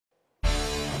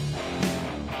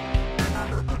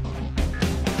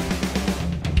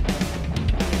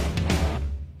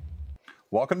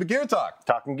Welcome to Gear Talk.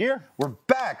 Talking gear. We're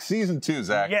back, season 2,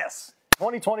 Zach. Yes,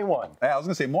 2021. Hey, I was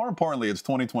going to say, more importantly, it's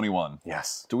 2021.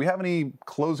 Yes. Do we have any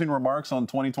closing remarks on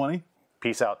 2020?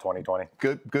 Peace out, 2020.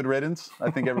 Good riddance.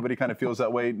 I think everybody kind of feels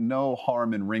that way. No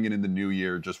harm in ringing in the new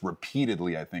year just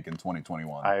repeatedly, I think, in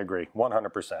 2021. I agree,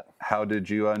 100%. How did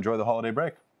you enjoy the holiday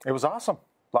break? It was awesome.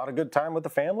 A lot of good time with the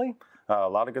family. A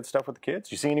lot of good stuff with the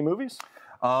kids. You see any movies?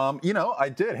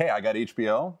 I did. Hey, I got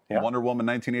HBO. Yeah. Wonder Woman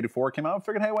 1984 came out. I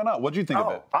figured, hey, why not? What'd you think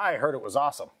of it? I heard it was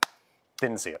awesome.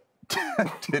 Didn't see it.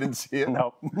 Didn't see it?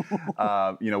 No.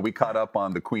 We caught up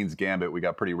on the Queen's Gambit. We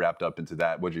got pretty wrapped up into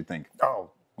that. What'd you think?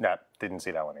 Oh, no, didn't see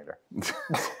that one either.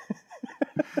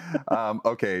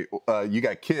 Okay, you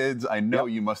got kids. I know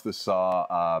you must have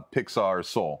saw Pixar's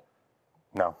Soul.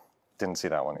 No, didn't see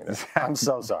that one either. I'm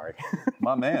so sorry.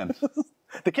 My man.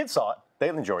 The kids saw it. They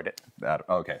enjoyed it.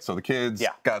 Okay, so the kids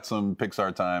got some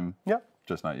Pixar time. Yep.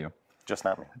 Just not you. Just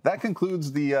not me. That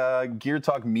concludes the Gear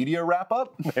Talk media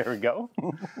wrap-up. There we go.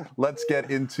 Let's get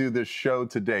into the show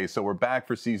today. So we're back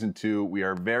for season 2. We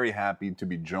are very happy to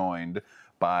be joined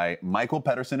by Michael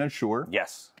Pettersen at Shure.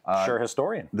 Yes, Shure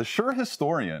Historian. The Shure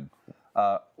Historian.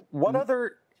 What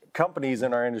other companies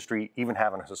in our industry even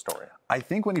have a historian? I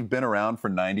think when you've been around for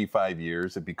 95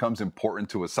 years, it becomes important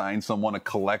to assign someone to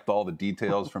collect all the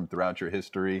details from throughout your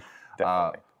history.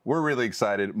 Definitely. We're really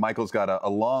excited. Michael's got a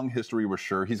long history with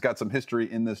Shure. He's got some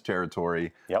history in this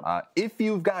territory. Yep. If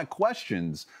you've got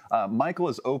questions, Michael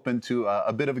is open to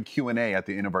a bit of a Q&A at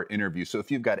the end of our interview. So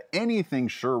if you've got anything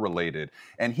Shure related,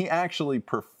 and he actually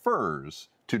prefers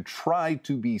to try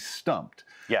to be stumped.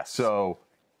 Yes. So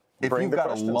if Bring you've the got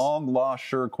questions. a long lost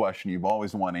Shure question you've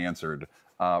always want answered,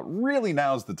 really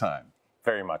now's the time.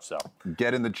 Very much so.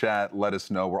 Get in the chat, let us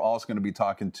know. We're also going to be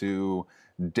talking to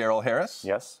Darrell Harris.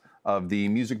 Yes. Of the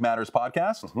Music Matters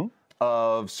podcast,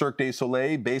 of Cirque du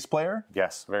Soleil bass player.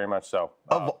 Yes, very much so.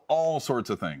 Of all sorts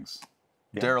of things.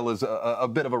 Yeah. Darrell is a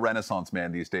bit of a renaissance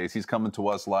man these days. He's coming to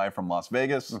us live from Las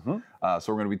Vegas. So we're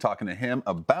going to be talking to him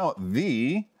about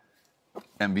the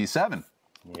MV7.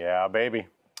 Yeah, baby.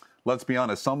 Let's be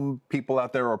honest, some people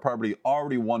out there are probably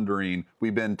already wondering,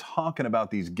 we've been talking about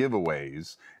these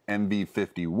giveaways,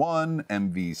 MV51,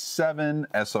 MV7,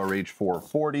 SRH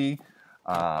 440.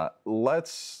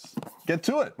 Let's get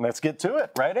to it. Let's get to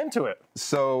it, right into it.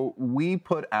 So we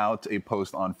put out a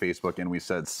post on Facebook and we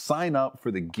said, sign up for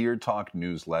the Gear Talk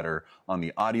newsletter on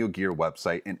the Audio Gear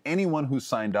website. And anyone who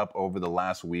signed up over the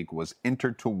last week was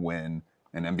entered to win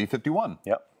an MV51.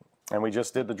 Yep. And we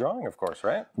just did the drawing, of course,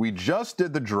 right? We just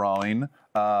did the drawing.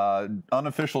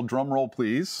 Unofficial drum roll,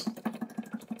 please.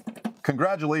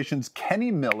 Congratulations,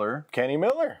 Kenny Miller. Kenny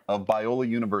Miller. Of Biola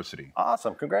University.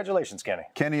 Awesome. Congratulations, Kenny.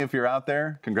 Kenny, if you're out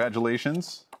there,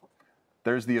 congratulations.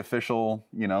 There's the official,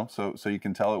 so you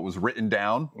can tell it was written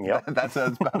down. Yep. That's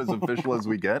about as official as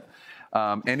we get.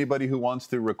 Anybody who wants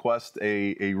to request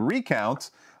a recount,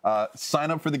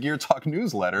 sign up for the Gear Talk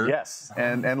newsletter. Yes.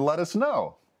 And let us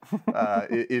know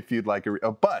if you'd like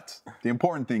but the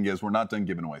important thing is we're not done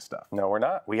giving away stuff. No, we're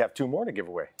not. We have 2 more to give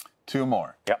away. 2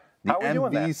 more. Yep. The How are we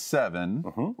doing that?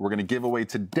 MV7, we're going to give away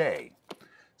today.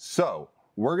 So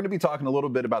we're going to be talking a little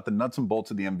bit about the nuts and bolts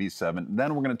of the MV7.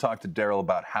 Then we're going to talk to Darrell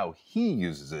about how he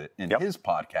uses it in his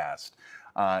podcast.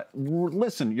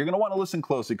 Listen, you're going to want to listen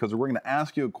closely because we're going to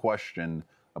ask you a question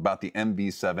about the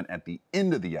MV7 at the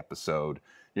end of the episode.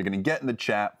 You're going to get in the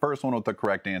chat. First one with the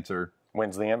correct answer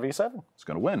Wins the MV7. is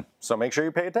going to win. So make sure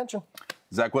you pay attention.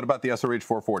 Zach, what about the SRH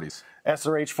 440s?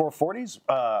 SRH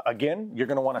 440s, again, you're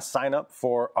going to want to sign up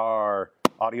for our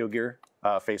Audio Gear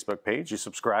Facebook page. You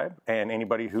subscribe, and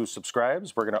anybody who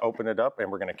subscribes, we're going to open it up, and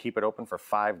we're going to keep it open for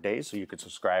 5 days so you can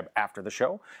subscribe after the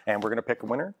show, and we're going to pick a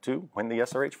winner to win the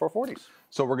SRH 440s.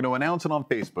 So we're going to announce it on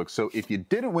Facebook. So if you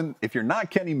didn't win, if you're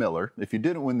not Kenny Miller, if you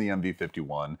didn't win the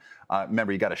MV51,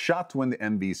 remember, you got a shot to win the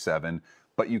MV7,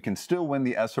 but you can still win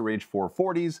the SRH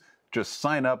 440s. Just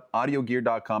sign up,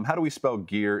 audiogear.com. How do we spell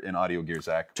gear in Audio Gear,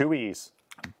 Zach? 2 E's.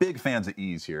 Big fans of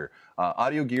E's here.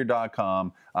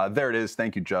 Audiogear.com. There it is.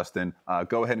 Thank you, Justin.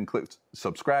 Go ahead and click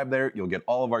subscribe there. You'll get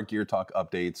all of our Gear Talk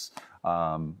updates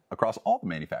across all the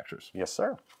manufacturers. Yes,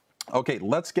 sir. Okay,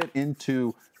 let's get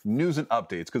into news and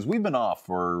updates because we've been off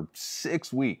for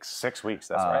 6 weeks. 6 weeks,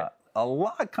 that's right. A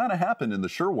lot kind of happened in the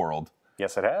Shure world.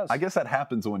 Yes, it has. I guess that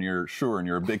happens when you're Shure and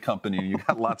you're a big company and you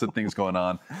got lots of things going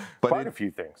on. But Quite a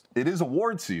few things. It is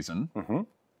award season.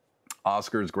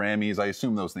 Oscars, Grammys, I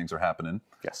assume those things are happening.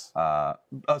 Yes.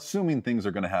 Assuming things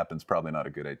are going to happen is probably not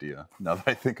a good idea, now that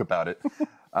I think about it.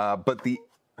 But the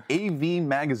AV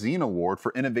Magazine Award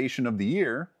for Innovation of the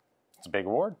Year. It's a big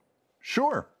award.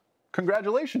 Sure.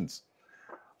 Congratulations.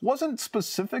 wasn't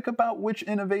specific about which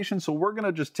innovation, so we're going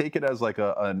to just take it as like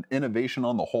an innovation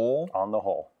on the whole. On the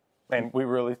whole. And we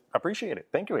really appreciate it.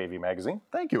 Thank you, AV Magazine.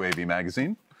 Thank you, AV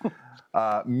Magazine.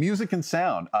 Music and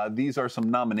sound. These are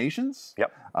some nominations.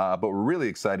 Yep. But we're really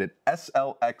excited.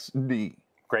 SLXD.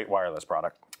 Great wireless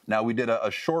product. Now, we did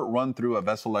a short run through of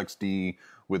SLXD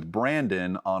with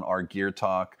Brandon on our Gear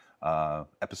Talk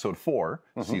episode 4,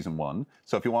 season 1.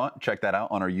 So if you want, check that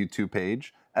out on our YouTube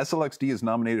page. SLXD is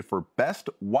nominated for Best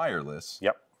Wireless.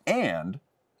 Yep. And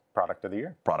Product of the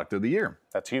Year. Product of the Year.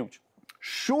 That's huge.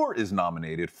 Shure is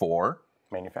nominated for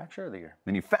Manufacturer of the Year.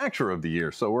 Manufacturer of the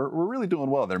Year. So we're really doing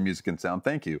well there, Music and Sound.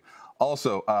 Thank you.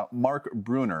 Also, Mark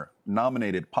Bruner,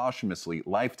 nominated posthumously,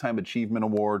 Lifetime Achievement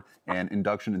Award and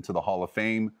induction into the Hall of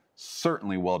Fame.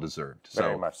 Certainly well-deserved.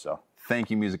 Very much so. Thank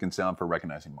you, Music and Sound, for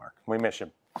recognizing Mark. We miss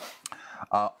him.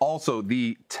 Also,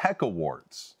 the Tech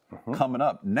Awards coming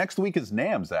up. Next week is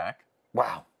NAMM, Zach.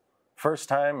 Wow. First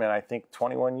time in, I think,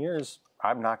 21 years,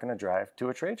 I'm not going to drive to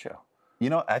a trade show. You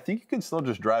know, I think you can still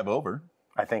just drive over.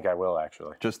 I think I will,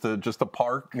 actually. Just to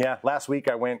park? Yeah. Last week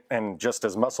I went, and just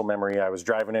as muscle memory, I was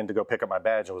driving in to go pick up my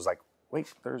badge and was like,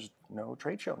 wait, there's no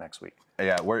trade show next week.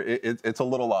 Yeah, it's a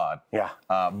little odd. Yeah.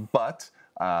 But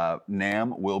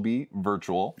NAMM will be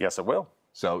virtual. Yes, it will.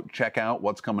 So check out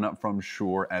what's coming up from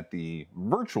Shure at the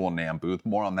virtual NAMM booth.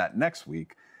 More on that next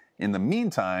week. In the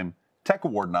meantime, Tech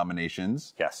Award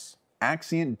nominations. Yes.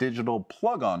 Axient Digital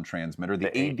Plug-on Transmitter, the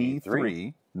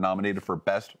AD3, nominated for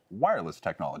Best Wireless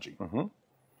Technology.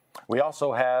 We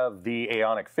also have the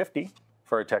Aonic 50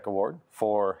 for a Tech Award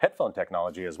for headphone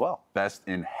technology as well. Best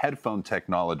in headphone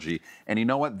technology. And you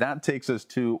know what? That takes us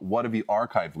to what have you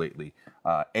archived lately?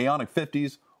 Aonic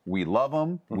 50s, we love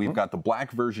them. We've got the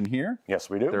black version here. Yes,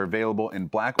 we do. They're available in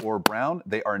black or brown.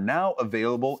 They are now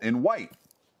available in white.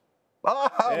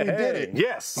 Ah, we did it.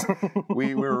 Yes.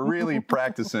 we were really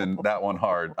practicing that one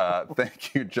hard.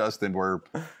 Thank you, Justin. We're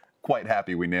quite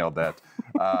happy we nailed that.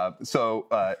 So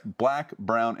black,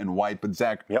 brown, and white. But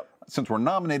Zach, since we're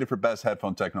nominated for Best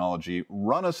Headphone Technology,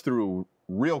 run us through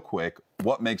real quick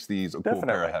what makes these a cool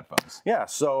pair of headphones. Yeah,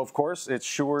 so of course it's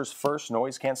Shure's first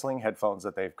noise-canceling headphones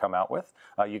that they've come out with.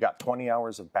 You got 20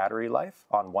 hours of battery life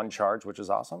on one charge, which is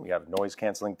awesome. You have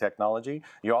noise-canceling technology.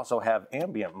 You also have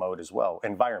ambient mode as well,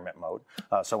 environment mode.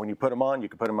 So when you put them on, you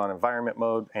can put them on environment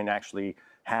mode and actually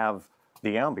have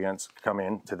the ambience come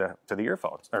in to the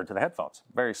earphones or to the headphones.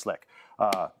 Very slick.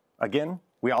 Again,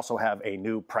 we also have a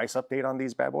new price update on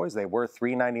these bad boys. They were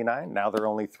 $399, now they're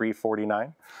only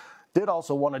 $349. Did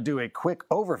also want to do a quick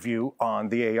overview on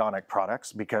the Aonic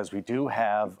products because we do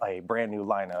have a brand new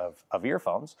line of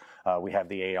earphones. We have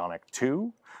the Aonic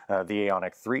 2, the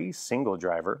Aonic 3 single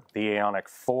driver, the Aonic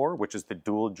 4, which is the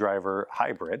dual driver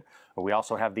hybrid. We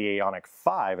also have the Aonic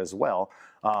 5 as well.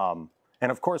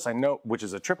 And of course, I know, which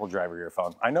is a triple driver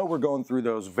earphone. I know we're going through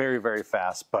those very, very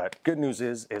fast, but good news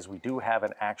is we do have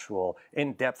an actual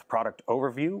in-depth product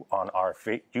overview on our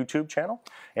YouTube channel.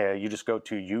 You just go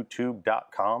to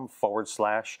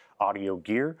youtube.com/audio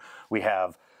gear. We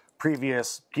have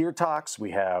previous Gear Talks,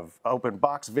 we have open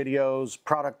box videos,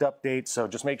 product updates, so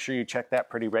just make sure you check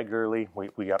that pretty regularly. We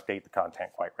update the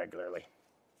content quite regularly.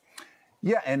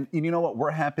 Yeah, and you know what? We're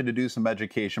happy to do some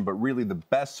education, but really the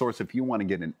best source if you want to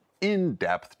get an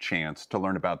in-depth chance to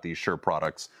learn about these Shure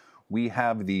products, we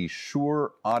have the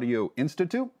Shure Audio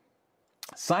Institute.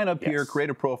 Sign up here,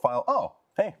 create a profile. Oh,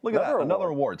 hey, look at that, another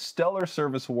award. Stellar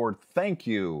Service Award. Thank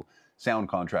you, Sound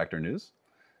Contractor News.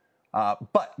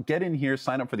 But get in here,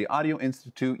 sign up for the Audio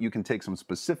Institute. You can take some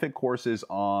specific courses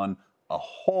on a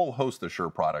whole host of Shure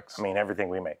products. I mean, everything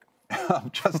we make.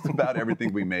 Just about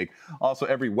everything we make. Also,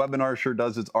 every webinar Shure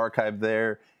does is archived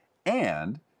there.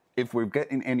 And if we're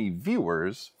getting any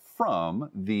viewers from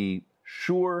the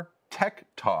Shure Tech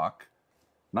Talk,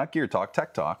 not Gear Talk,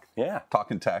 Tech Talk. Yeah.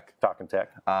 Talking Tech. Talking Tech.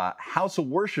 House of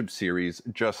Worship series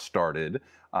just started.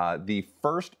 The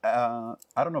first, I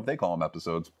don't know if they call them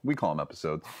episodes. We call them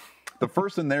episodes. The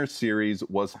first in their series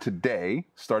was today,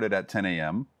 started at 10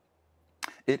 a.m.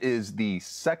 It is the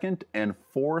second and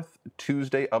fourth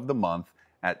Tuesday of the month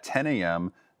at 10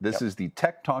 a.m. This is the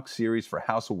Tech Talk series for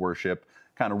House of Worship,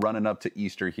 kind of running up to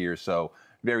Easter here. So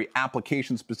very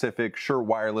application specific, Shure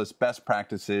wireless, best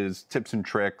practices, tips and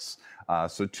tricks.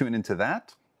 So tune into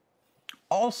that.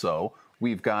 Also,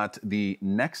 we've got the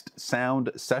Next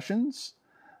Sound Sessions.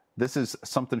 This is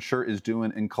something Shure is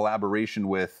doing in collaboration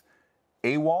with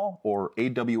AWAL or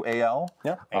AWAL.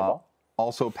 Yeah, AWAL.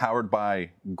 Also powered by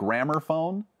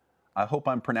Gramophone. I hope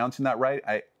I'm pronouncing that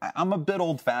right. I'm a bit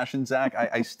old-fashioned, Zach.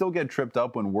 I still get tripped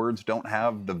up when words don't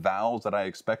have the vowels that I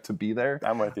expect to be there.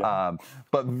 I'm with you.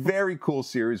 But very cool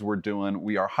series we're doing.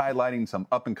 We are highlighting some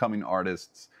up-and-coming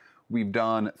artists. We've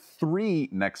done 3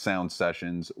 Next Sound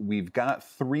sessions. We've got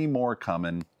 3 more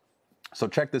coming. So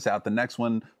check this out. The next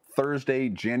one, Thursday,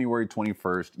 January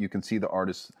 21st. You can see the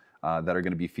artists that are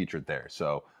going to be featured there.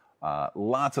 So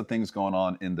lots of things going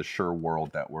on in the Shure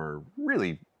world that we're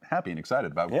really happy and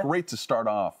excited about. Yeah. Great to start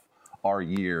off our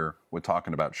year with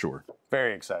talking about Shure.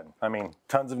 Very exciting. I mean,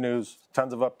 tons of news,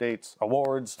 tons of updates,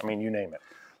 awards. I mean, you name it.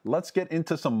 Let's get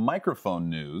into some microphone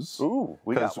news. Ooh,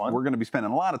 we got one. We're going to be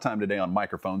spending a lot of time today on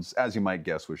microphones, as you might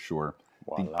guess with Shure.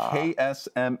 Voila. The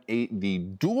KSM8, the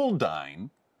dual dyne.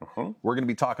 We're going to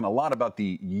be talking a lot about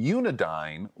the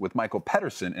Unidyne with Michael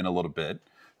Pettersen in a little bit.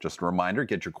 Just a reminder,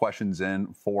 get your questions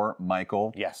in for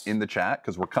Michael in the chat,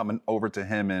 because we're coming over to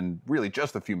him in really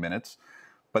just a few minutes.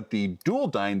 But the dual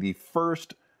dyne, the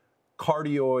first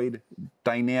cardioid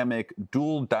dynamic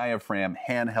dual diaphragm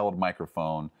handheld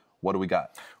microphone. What do we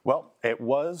got? Well, it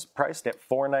was priced at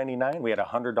 $499. We had a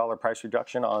 $100 price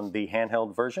reduction on the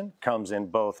handheld version. Comes in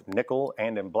both nickel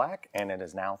and in black, and it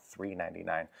is now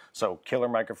 $399. So killer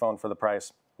microphone for the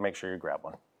price. Make sure you grab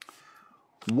one.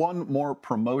 One more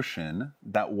promotion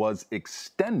that was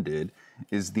extended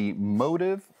is the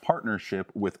Motive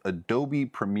partnership with Adobe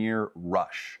Premiere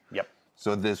Rush. Yep.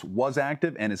 So this was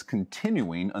active and is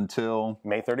continuing until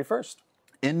May 31st.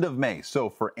 End of May.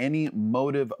 So for any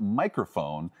Motive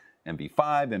microphone, MV5,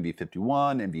 MV51,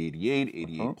 MV88,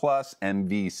 88 Plus,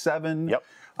 MV7.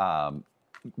 Yep.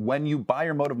 When you buy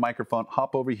your Motive microphone,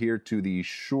 hop over here to the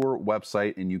Shure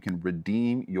website and you can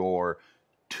redeem your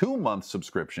 2-month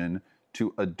subscription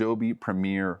to Adobe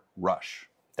Premiere Rush.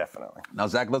 Definitely. Now,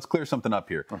 Zach, let's clear something up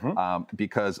here.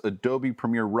 Because Adobe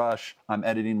Premiere Rush, I'm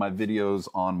editing my videos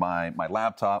on my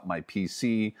laptop, my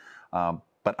PC,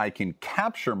 but I can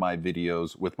capture my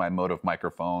videos with my Motive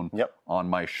microphone on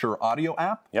my Shure Audio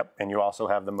app. Yep, and you also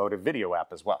have the Motive Video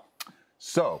app as well.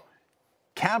 So,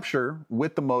 capture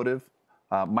with the Motive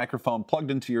microphone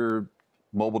plugged into your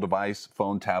mobile device,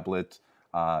 phone, tablet.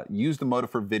 Use the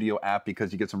Motive for Video app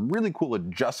because you get some really cool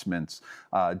adjustments.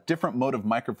 Different Motive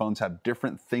microphones have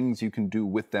different things you can do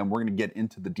with them. We're going to get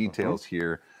into the details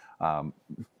here.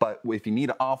 But if you need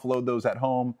to offload those at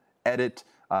home, edit,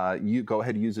 you go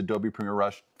ahead and use Adobe Premiere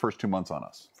Rush first 2 months on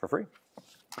us. For free.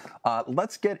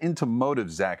 Let's get into Motive,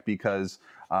 Zach, because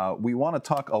we want to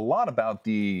talk a lot about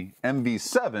the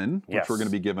MV7, which we're going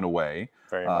to be giving away.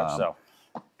 Very much so.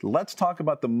 Let's talk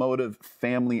about the Motive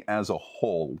family as a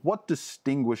whole. What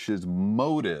distinguishes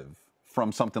Motive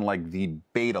from something like the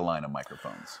Beta line of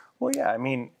microphones? Well, yeah, I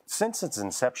mean, since its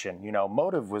inception, you know,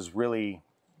 Motive was really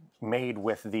made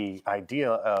with the idea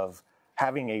of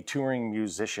having a touring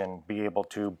musician be able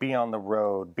to be on the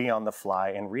road, be on the fly,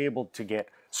 and be able to get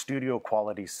studio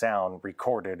quality sound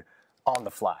recorded on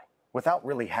the fly without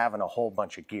really having a whole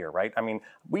bunch of gear, right? I mean,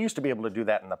 we used to be able to do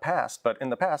that in the past, but in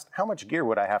the past, how much gear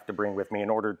would I have to bring with me in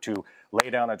order to lay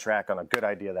down a track on a good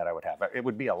idea that I would have? It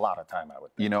would be a lot of time, I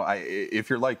would think. You know, if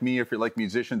you're like me, if you're like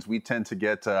musicians, we tend to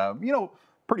get, you know,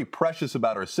 pretty precious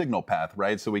about our signal path,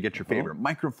 right? So we get your favorite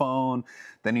microphone,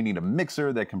 then you need a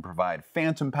mixer that can provide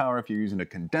phantom power if you're using a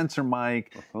condenser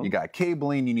mic, you got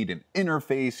cabling, you need an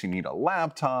interface, you need a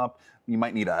laptop, you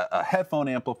might need a headphone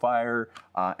amplifier,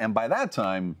 and by that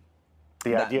time,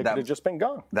 the idea could have just been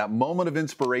gone. That moment of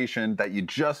inspiration that you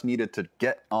just needed to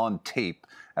get on tape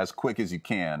as quick as you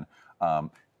can.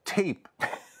 Tape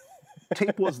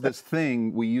was this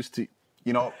thing we used to,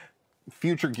 you know,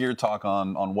 future gear talk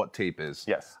on what tape is.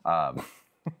 Yes.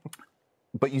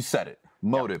 But you said it.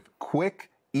 Motive, quick,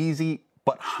 easy,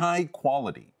 but high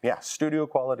quality. Yeah, studio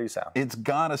quality sound. It's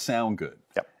gotta sound good.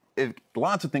 Yep.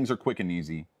 Lots of things are quick and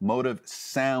easy. Motive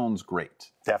sounds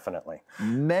great. Definitely.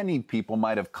 Many people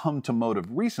might have come to Motive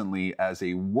recently as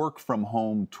a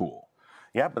work-from-home tool.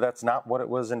 Yeah, but that's not what it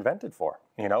was invented for.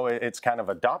 You know, it's kind of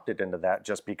adopted into that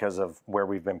just because of where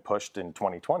we've been pushed in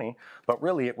 2020. But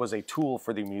really, it was a tool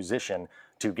for the musician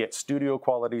to get studio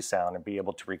quality sound and be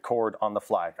able to record on the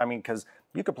fly. I mean, because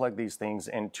you could plug these things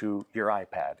into your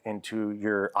iPad, into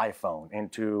your iPhone,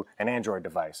 into an Android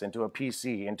device, into a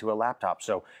PC, into a laptop.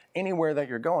 So anywhere that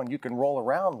you're going, you can roll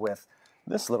around with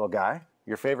this little guy,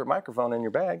 your favorite microphone in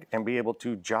your bag, and be able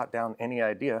to jot down any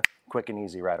idea quick and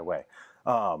easy right away.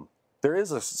 There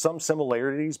is some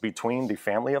similarities between the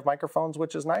family of microphones,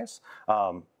 which is nice.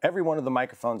 Every one of the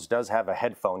microphones does have a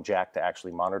headphone jack to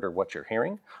actually monitor what you're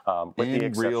hearing.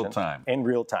 In real time. In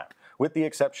real time. With the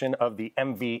exception of the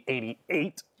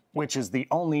MV88, which is the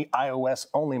only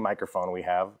iOS-only microphone we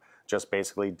have, just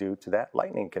basically due to that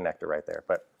lightning connector right there.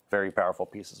 But very powerful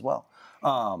piece as well.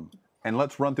 And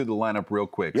let's run through the lineup real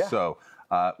quick. Yeah. So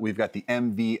we've got the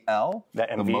MVL, the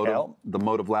MVL, the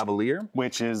Motive Lavalier,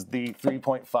 which is the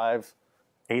 3.5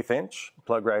 1/8 inch,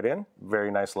 plug right in. Very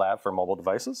nice lav for mobile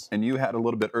devices. And you had a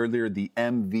little bit earlier the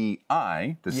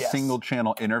MVI, the single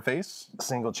channel interface.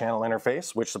 Single channel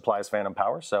interface, which supplies phantom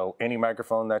power. So any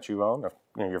microphone that you own,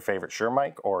 your favorite Shure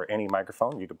mic or any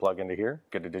microphone, you can plug into here,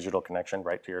 get a digital connection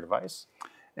right to your device.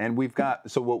 And we've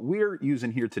got, so what we're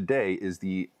using here today is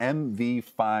the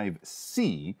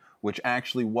MV5C, which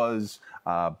actually was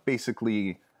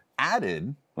basically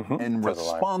added in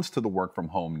response to the work from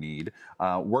home need.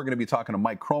 We're going to be talking to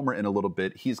Mike Cromer in a little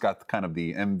bit. He's got kind of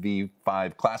the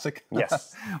MV5 Classic,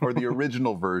 yes, or the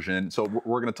original version. So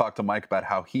we're going to talk to Mike about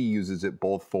how he uses it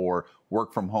both for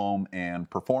work from home and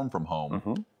perform from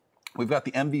home. We've got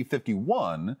the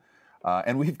MV51,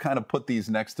 and we've kind of put these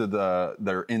next to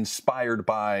they're inspired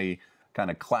by kind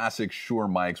of classic Shure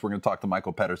mics. We're going to talk to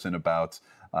Michael Pettersen about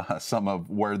some of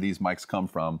where these mics come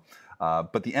from.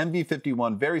 But the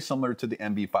MV51, very similar to the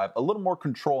MV5, a little more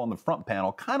control on the front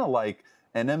panel, kind of like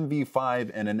an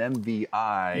MV5 and an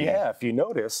MVI. Yeah, if you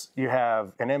notice, you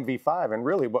have an MV5, and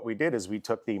really what we did is we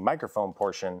took the microphone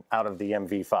portion out of the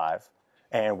MV5,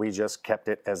 and we just kept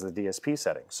it as the DSP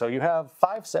setting. So you have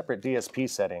 5 separate DSP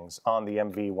settings on the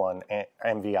MV1,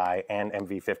 MVI, and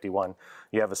MV51.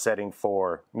 You have a setting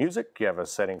for music, you have a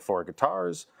setting for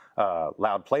guitars,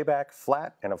 loud playback,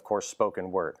 flat, and of course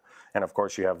spoken word. And of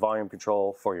course you have volume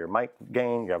control for your mic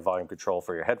gain, you have volume control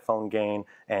for your headphone gain,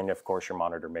 and of course your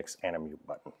monitor mix and a mute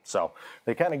button. So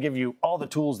they kind of give you all the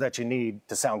tools that you need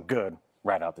to sound good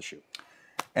right out the chute.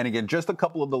 And again, just a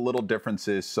couple of the little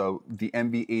differences. So the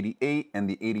MV88 and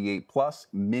the 88 Plus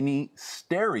mini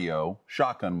stereo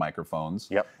shotgun microphones,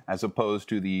 as opposed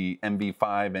to the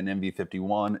MV5 and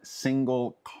MV51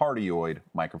 single cardioid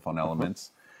microphone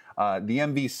elements. The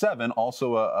MV7,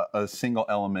 also a single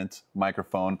element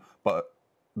microphone, but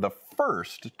the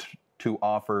first to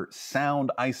offer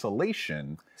sound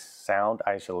isolation. Sound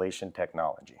isolation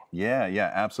technology.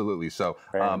 Yeah, absolutely. So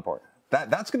very important.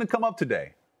 That's going to come up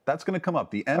today. That's going to come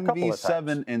up. The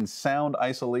MV7 and sound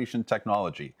isolation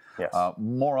technology. Yes.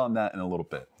 More on that in a little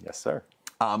bit. Yes, sir.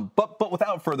 But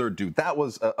without further ado, that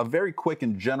was a very quick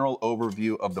and general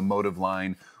overview of the Motive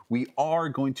line. We are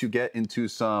going to get into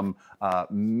some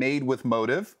made with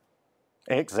Motive.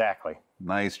 Exactly.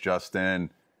 Nice,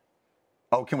 Justin.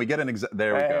 Oh, can we get an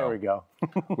there we go. There we go.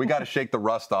 We got to shake the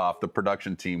rust off the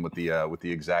production team with the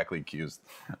exactly cues.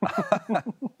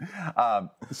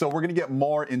 So we're going to get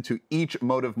more into each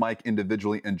Motive mic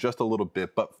individually in just a little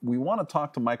bit, but we want to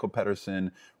talk to Michael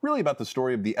Pettersen really about the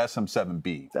story of the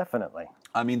SM7B. Definitely.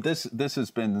 I mean, this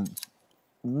has been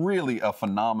really a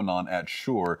phenomenon at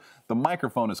Shure. The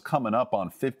microphone is coming up on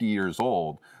 50 years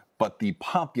old, but the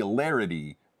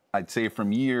popularity, I'd say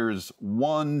from years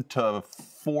 1 to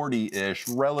 40-ish,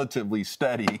 relatively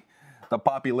steady. The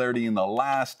popularity in the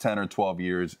last 10 or 12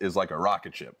 years is like a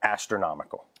rocket ship.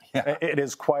 Astronomical. Yeah. It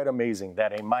is quite amazing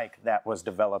that a mic that was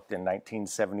developed in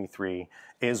 1973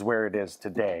 is where it is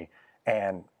today,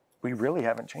 and we really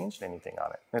haven't changed anything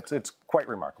on it. It's quite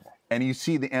remarkable. And you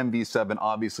see the MV7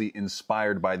 obviously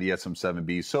inspired by the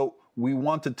SM7B. So we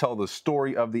want to tell the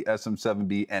story of the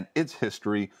SM7B and its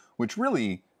history, which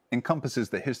really encompasses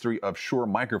the history of Shure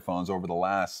microphones over the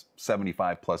last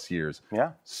 75 plus years.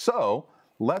 Yeah. So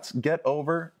let's get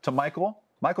over to Michael.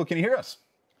 Michael, can you hear us?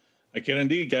 I can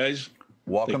indeed, guys.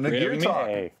 Welcome to Gear Talk.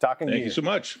 Hey, talking to you. Thank you so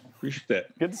much. Appreciate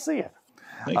that. Good to see you.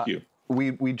 Thank you.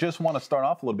 We just want to start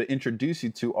off a little bit, introduce you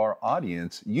to our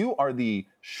audience. You are the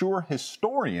Shure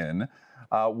Historian.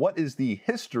 What is the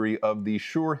history of the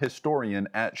Shure Historian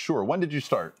at Shure? When did you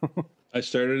start? I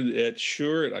started at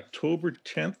Shure at October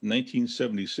 10th,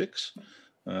 1976.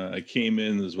 I came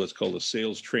in as what's called a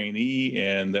sales trainee,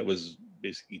 and that was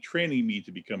basically training me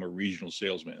to become a regional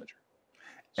sales manager.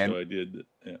 So I did,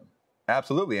 yeah.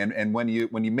 Absolutely. And when you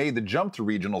made the jump to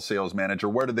regional sales manager,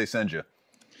 where did they send you?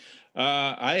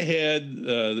 I had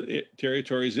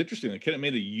territories, interesting. I kind of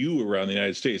made a U around the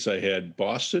United States. I had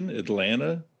Boston,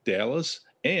 Atlanta, Dallas,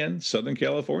 and Southern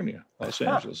California, Los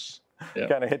Angeles. Yeah.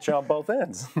 Kind of hit you on both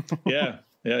ends. Yeah,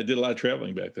 I did a lot of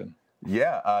traveling back then.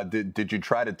 Yeah. Did you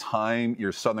try to time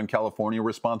your Southern California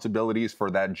responsibilities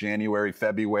for that January,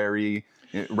 February,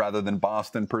 rather than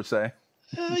Boston per se?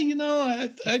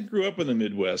 I grew up in the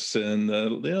Midwest, and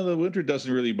the winter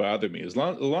doesn't really bother me as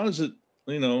long as it.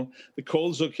 The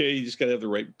cold is okay. You just got to have the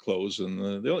right clothes.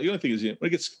 And the only thing is, when it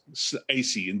gets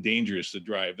icy and dangerous to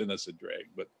drive, then that's a drag.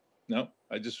 But no.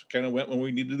 I just kind of went when we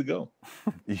needed to go.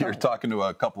 You're talking to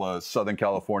a couple of Southern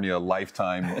California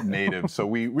lifetime natives, so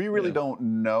we really don't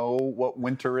know what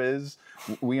winter is.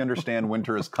 We understand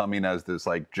winter is coming as this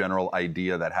like general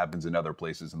idea that happens in other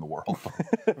places in the world.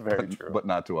 Very true. But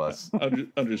not to us.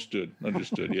 Understood,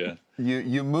 yeah.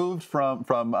 You moved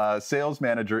from sales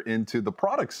manager into the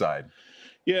product side.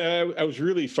 Yeah, I was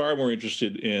really far more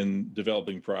interested in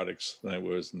developing products than I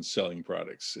was in selling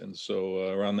products. And so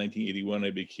around 1981, I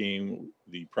became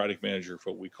the product manager for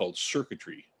what we called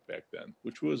circuitry back then,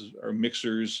 which was our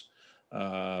mixers,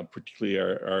 particularly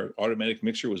our automatic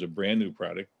mixer was a brand new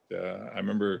product. I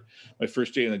remember my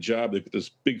first day on the job, they put this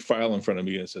big file in front of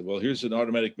me and said, well, here's an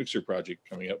automatic mixer project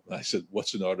coming up. And I said,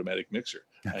 what's an automatic mixer?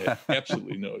 I had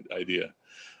absolutely no idea.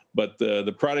 But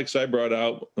the products I brought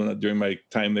out during my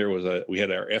time there was we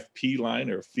had our FP line,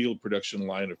 our field production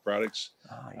line of products,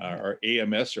 our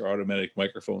AMS, our automatic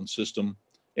microphone system,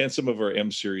 and some of our M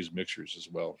series mixers as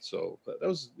well. So that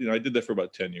was, I did that for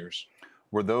about 10 years.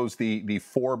 Were those the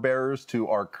forebearers to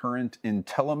our current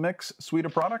IntelliMix suite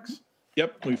of products?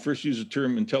 Yep, we first used the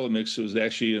term IntelliMix. It was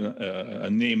actually a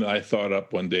name that I thought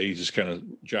up one day, just kind of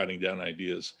jotting down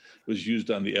ideas. It was used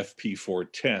on the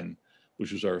FP410,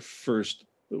 which was our first,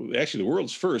 actually the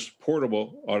world's first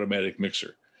portable automatic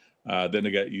mixer. Then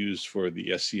it got used for the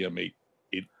SCM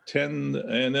 810,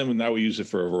 and then now we use it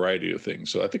for a variety of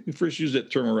things. So I think we first used that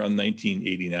term around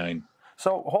 1989.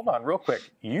 So hold on real quick.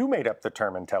 You made up the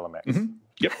term IntelliMix. Mm-hmm.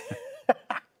 Yep.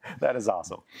 That is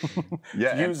awesome.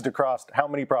 Yeah. Used across how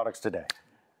many products today?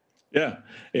 Yeah,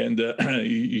 and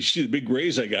you see the big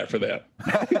raise I got for that.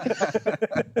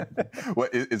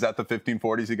 What is that? The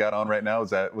 1540s you got on right now? Was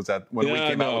that when we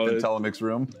came out with IntelliMix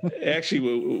Room?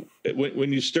 Actually,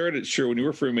 when you started, sure, when you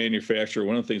work for a manufacturer,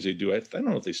 one of the things they do, I don't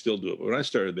know if they still do it, but when I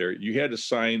started there, you had to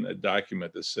sign a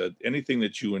document that said anything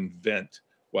that you invent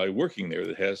while working there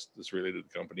that's related to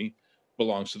the company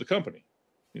belongs to the company.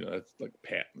 That's like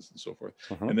patents and so forth.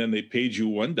 Mm-hmm. And then they paid you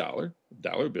 $1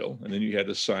 bill, and then you had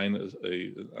to sign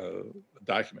a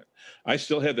document. I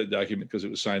still have that document because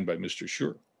it was signed by Mr.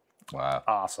 Shure. Wow,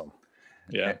 awesome.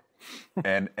 Yeah.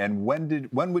 And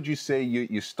when would you say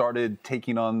you started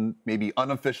taking on, maybe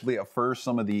unofficially at first,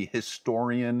 some of the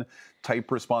historian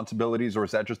type responsibilities, or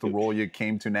is that just a role you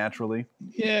came to naturally?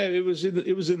 Yeah, it was in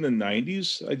the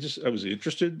 90s. I was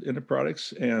interested in the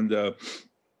products, and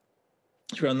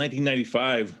around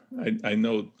 1995,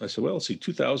 I said, well, let's see,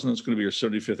 2000 is going to be our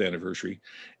 75th anniversary.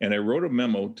 And I wrote a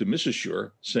memo to Mrs.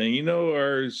 Shure saying,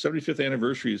 our 75th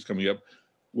anniversary is coming up.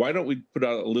 Why don't we put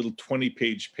out a little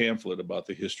 20-page pamphlet about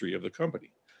the history of the company?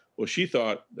 Well, she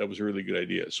thought that was a really good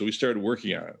idea. So we started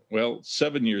working on it. Well,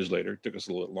 7 years later, it took us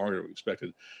a little bit longer than we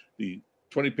expected. The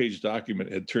 20-page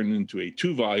document had turned into a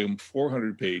 2-volume,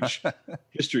 400-page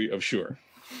history of Shure.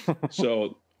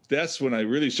 So that's when I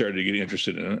really started to get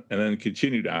interested in it, and then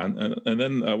continued on. And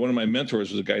then one of my mentors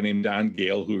was a guy named Don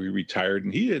Gale, who retired,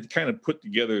 and he had kind of put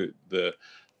together the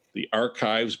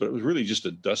archives, but it was really just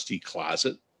a dusty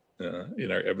closet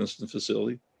in our Evanston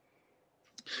facility.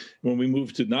 When we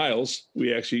moved to Niles,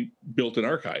 we actually built an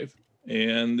archive,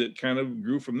 and it kind of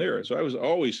grew from there. So I was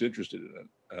always interested in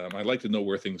it. I'd like to know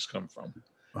where things come from.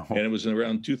 Oh. And it was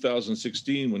around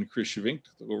 2016 when Chris Shavink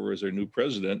took over as our new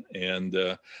president, and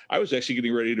I was actually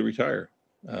getting ready to retire.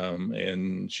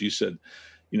 And she said,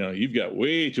 you've got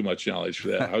way too much knowledge for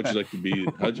that. How would you like to be?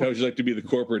 How would you like to be the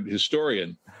corporate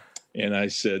historian? And I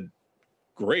said,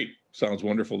 great. Sounds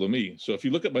wonderful to me. So if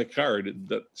you look at my card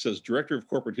that says Director of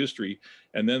Corporate History,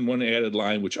 and then one added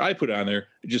line, which I put on there,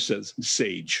 it just says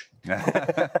Sage.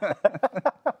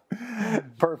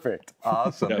 Perfect.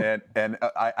 Awesome. Yeah. And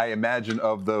I imagine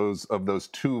of those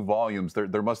 2 volumes,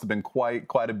 there must have been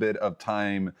quite a bit of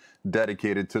time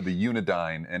dedicated to the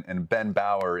Unidyne and Ben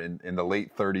Bauer in the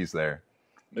late 30s there.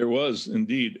 There was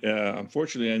indeed.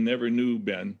 Unfortunately, I never knew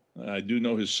Ben. I do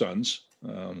know his sons.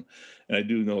 And I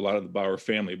do know a lot of the Bauer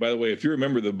family. By the way, if you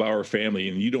remember the Bauer family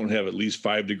and you don't have at least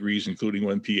 5 degrees, including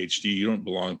 1 PhD, you don't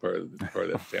belong part of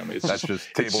that family. That's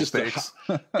just table stakes.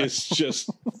 It's just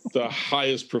the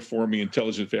highest performing,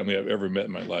 intelligent family I've ever met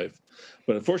in my life.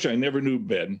 But unfortunately, I never knew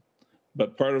Ben.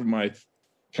 But part of my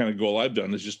kind of goal I've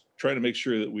done is just trying to make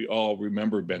sure that we all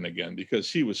remember Ben again,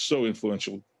 because he was so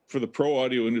influential for the pro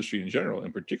audio industry in general,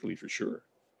 and particularly for Shure.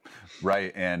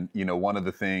 Right. And, one of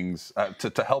the things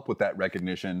to help with that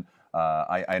recognition,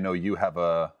 I know you have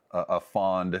a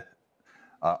fond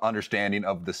understanding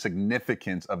of the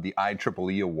significance of the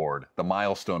IEEE award, the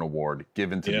milestone award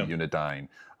given to the Unidyne.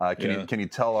 Can you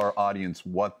tell our audience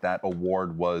what that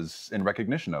award was in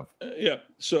recognition of? Yeah.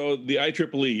 So the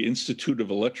IEEE, Institute of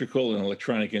Electrical and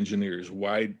Electronic Engineers,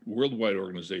 worldwide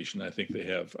organization. I think they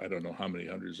have, I don't know how many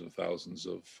hundreds of thousands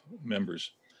of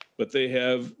members, but they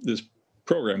have this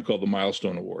program called the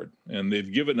Milestone Award, and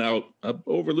they've given out a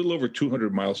little over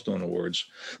 200 milestone awards.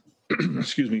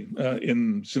 Excuse me,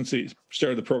 since they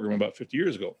started the program about 50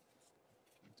 years ago.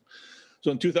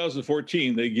 So in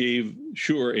 2014, they gave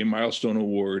Shure a milestone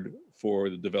award for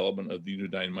the development of the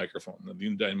Unidyne microphone. The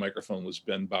Unidyne microphone was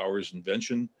Ben Bauer's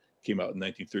invention, came out in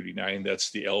 1939. That's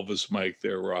the Elvis mic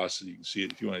there, Ross. You can see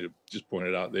it if you want to just point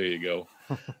it out. There you go.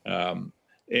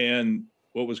 And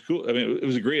what was cool, I mean, it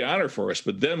was a great honor for us.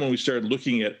 But then when we started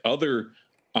looking at other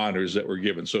honors that were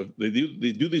given, so they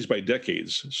do these by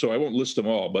decades. So I won't list them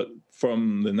all, but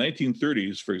from the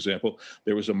 1930s, for example,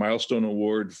 there was a milestone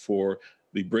award for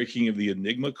the breaking of the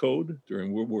Enigma code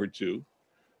during World War II.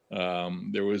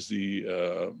 There was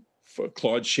the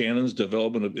Claude Shannon's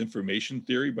development of information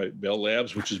theory by Bell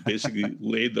Labs, which has basically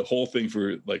laid the whole thing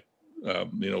for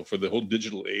for the whole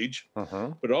digital age.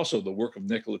 But also the work of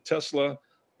Nikola Tesla,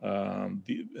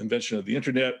 the invention of the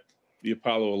internet, the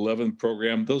Apollo 11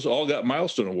 program. Those all got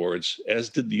milestone awards, as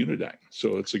did the Unidyne.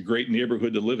 So it's a great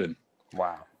neighborhood to live in.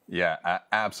 Wow. Yeah,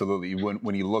 absolutely.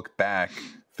 When you look back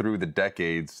through the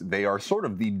decades, they are sort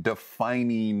of the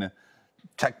defining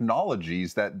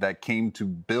technologies that came to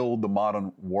build the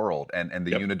modern world, and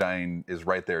the Unidyne is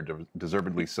right there,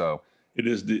 deservedly so. It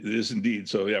is indeed.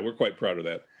 So yeah, we're quite proud of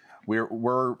that.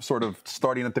 We're sort of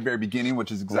starting at the very beginning,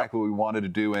 which is exactly what we wanted to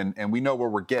do, and we know where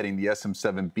we're getting, the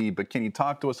SM7B, but can you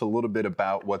talk to us a little bit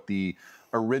about what the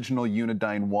original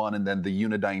Unidyne 1 and then the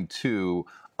Unidyne 2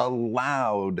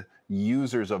 allowed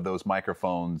users of those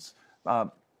microphones,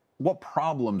 what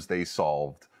problems they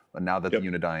solved now that the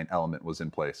Unidyne element was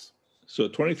in place? So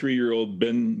 23-year-old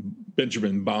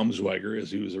Benjamin Baumzweiger,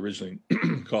 as he was originally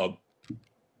called,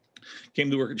 came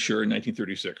to work at Shure in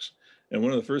 1936. And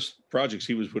one of the first projects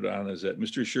he was put on is that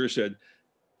Mr. Shure said,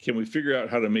 can we figure out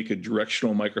how to make a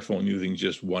directional microphone using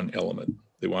just one element?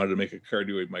 They wanted to make a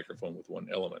cardioid microphone with one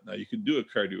element. Now, you could do a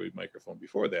cardioid microphone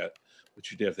before that, but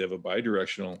you'd have to have a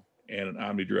bidirectional and an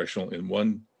omnidirectional in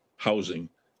one housing,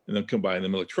 and then combine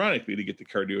them electronically to get the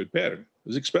cardioid pattern. It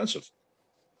was expensive.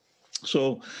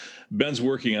 So Ben's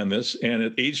working on this, and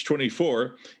at age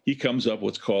 24, he comes up with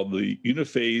what's called the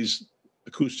uniphase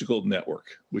acoustical network,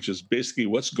 which is basically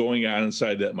what's going on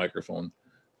inside that microphone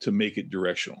to make it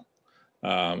directional.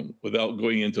 Without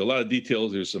going into a lot of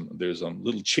details, there's some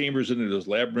little chambers in there, there's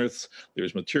labyrinths,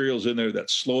 there's materials in there that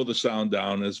slow the sound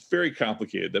down. It's very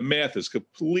complicated. The math is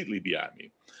completely beyond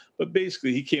me. But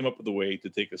basically, he came up with a way to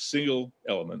take a single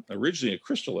element, originally a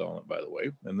crystal element, by the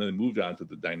way, and then moved on to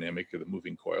the dynamic of the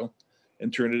moving coil,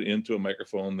 and turned it into a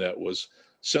microphone that was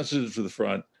sensitive to the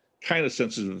front, kind of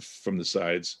sensitive from the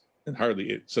sides, and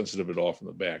hardly sensitive at all from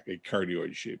the back, a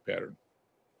cardioid-shaped pattern.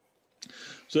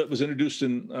 So it was introduced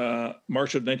in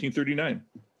March of 1939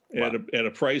 at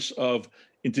a price of,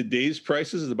 in today's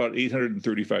prices, is about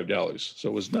 $835. So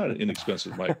it was not an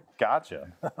inexpensive mic.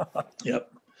 Gotcha.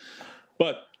 Yep.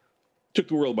 But took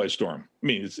the world by storm. I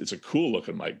mean, it's a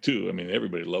cool-looking mic, too. I mean,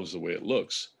 everybody loves the way it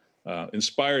looks.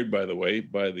 Inspired, by the way,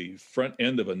 by the front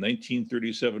end of a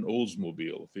 1937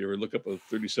 Oldsmobile. If you ever look up a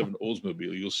 37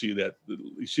 Oldsmobile, you'll see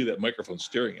that microphone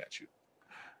staring at you.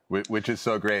 Which is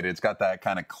so great. It's got that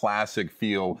kind of classic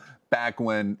feel back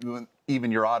when even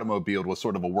your automobile was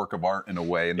sort of a work of art in a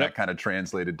way, and that kind of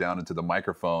translated down into the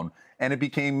microphone. And it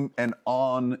became an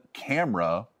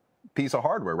on-camera piece of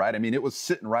hardware, right? I mean, it was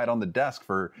sitting right on the desk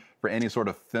for any sort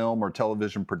of film or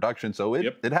television production, so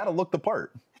it had to look the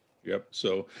part. Yep.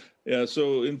 So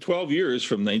in 12 years,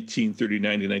 from 1939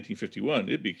 to 1951,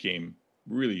 it became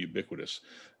really ubiquitous.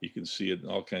 You can see it in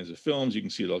all kinds of films. You can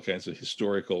see it in all kinds of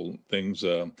historical things.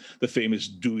 The famous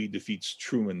Dewey defeats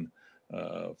Truman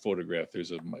photograph.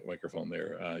 There's a microphone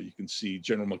there. You can see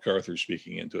General MacArthur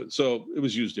speaking into it. So it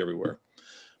was used everywhere.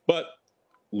 But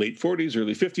late 40s,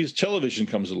 early 50s, television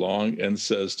comes along and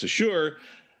says to Shure,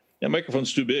 that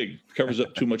microphone's too big, covers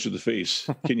up too much of the face.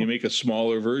 Can you make a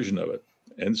smaller version of it?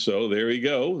 And so there we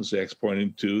go. Zach's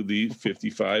pointing to the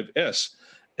 55S.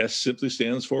 S simply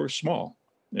stands for small.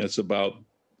 And it's about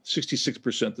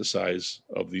 66% the size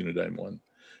of the Unidyne 1.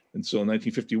 And so in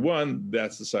 1951,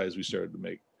 that's the size we started to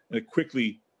make. And it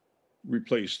quickly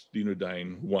replaced the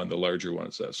Unidyne 1, the larger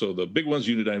one. So the big one's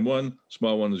Unidyne 1,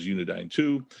 small one is Unidyne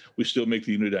 2. We still make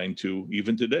the Unidyne 2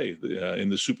 even today in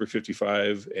the Super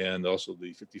 55 and also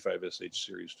the 55SH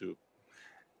series too.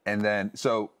 And then,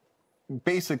 so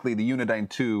basically the Unidyne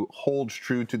 2 holds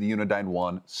true to the Unidyne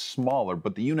 1, smaller,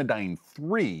 but the Unidyne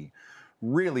 3,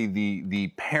 really the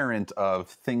parent of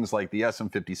things like the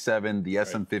SM57, the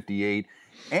SM58,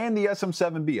 and the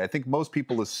SM7B. I think most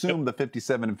people assume the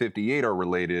 57 and 58 are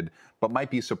related, but might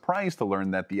be surprised to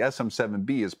learn that the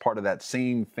SM7B is part of that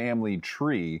same family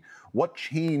tree. What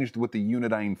changed with the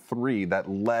Unidyne 3 that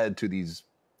led to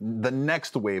the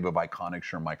next wave of iconic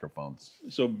Shure microphones?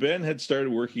 So Ben had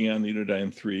started working on the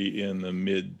Unidyne 3 in the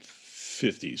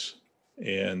mid-50s.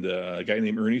 And a guy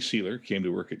named Ernie Sealer came to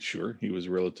work at Shure. He was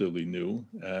relatively new,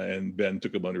 and Ben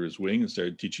took him under his wing and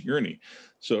started teaching Ernie.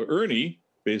 So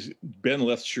Ben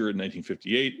left Shure in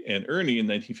 1958, and Ernie in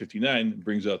 1959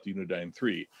 brings out the Unidyne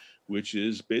 3, which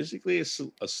is basically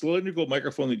a cylindrical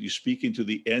microphone that you speak into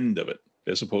the end of it,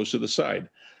 as opposed to the side.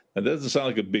 Now, that doesn't sound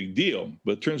like a big deal,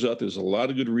 but it turns out there's a lot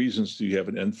of good reasons to have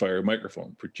an end-fire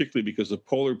microphone, particularly because the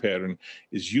polar pattern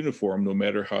is uniform no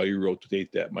matter how you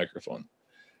rotate that microphone.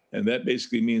 And that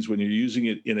basically means when you're using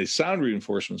it in a sound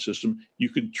reinforcement system, you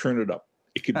can turn it up.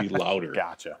 It can be louder.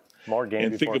 Gotcha. More gain.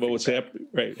 And think about what's happening,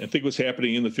 right? And think what's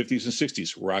happening in the 50s and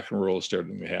 60s. Rock and roll is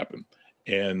starting to happen.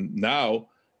 And now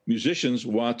musicians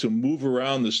want to move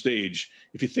around the stage.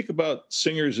 If you think about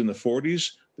singers in the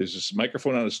 40s, there's this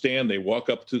microphone on a stand. They walk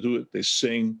up to do it. They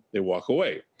sing. They walk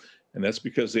away. And that's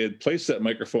because they had placed that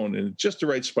microphone in just the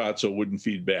right spot so it wouldn't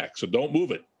feed back. So don't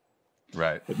move it.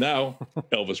 Right. But now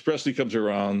Elvis Presley comes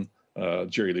around,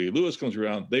 Jerry Lee Lewis comes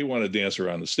around. They want to dance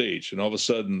around the stage. And all of a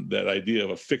sudden, that idea of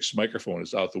a fixed microphone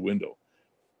is out the window.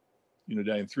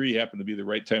 Unidyne 3 happened to be the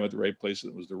right time at the right place,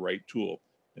 and it was the right tool.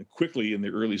 And quickly, in the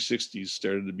early 60s,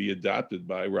 started to be adopted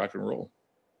by rock and roll.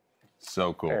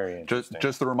 So cool.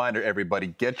 Just a reminder,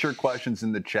 everybody, get your questions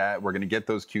in the chat. We're going to get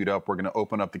those queued up. We're going to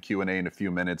open up the Q&A in a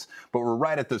few minutes. But we're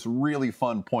right at this really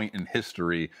fun point in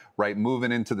history, right?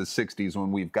 Moving into the 60s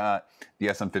when we've got the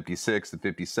SM56, the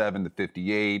 57, the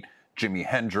 58, Jimi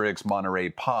Hendrix, Monterey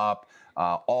Pop,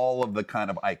 all of the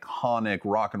kind of iconic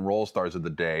rock and roll stars of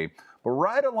the day. But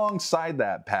right alongside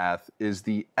that path is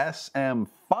the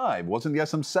SM5. It wasn't the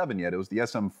SM7 yet. It was the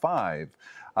SM5.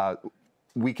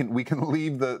 We can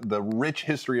leave the rich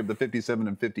history of the 57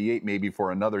 and 58 maybe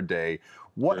for another day.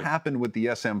 What happened with the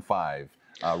SM5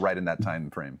 right in that time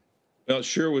frame? Well,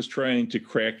 Shure was trying to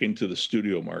crack into the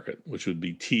studio market, which would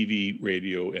be TV,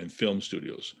 radio, and film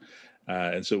studios.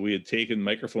 And so we had taken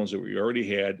microphones that we already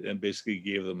had and basically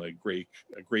gave them a gray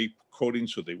coating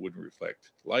so they wouldn't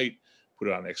reflect light, put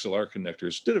it on XLR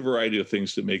connectors, did a variety of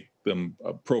things to make them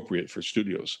appropriate for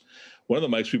studios. One of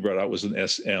the mics we brought out was an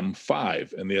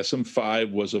SM5, and the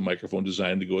SM5 was a microphone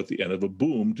designed to go at the end of a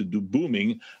boom to do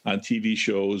booming on TV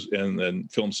shows and then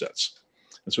film sets.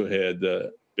 And so it had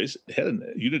a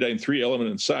Unidyne 3 element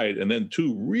inside, and then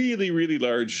two really, really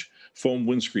large foam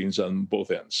windscreens on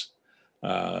both ends.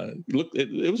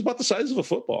 It was about the size of a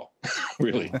football,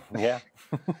 really. Yeah.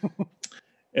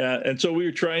 And so we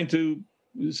were trying to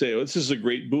say, oh, this is a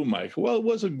great boom mic. Well, it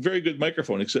was a very good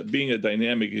microphone, except being a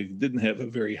dynamic, it didn't have a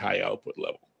very high output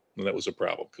level. And that was a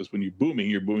problem, because when you're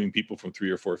booming people from 3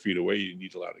 or 4 feet away. You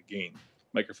need a lot of gain.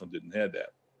 Microphone didn't have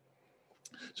that.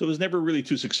 So it was never really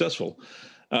too successful.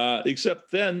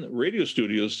 Except then radio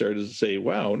studios started to say,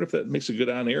 wow, I wonder if that makes a good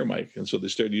on-air mic. And so they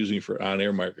started using it for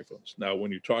on-air microphones. Now,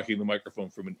 when you're talking the microphone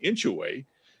from an inch away,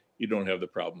 you don't have the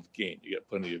problem of gain. You got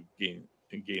plenty of gain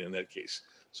in that case.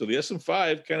 So the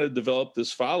SM5 kind of developed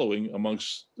this following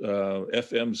amongst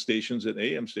FM stations and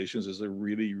AM stations as a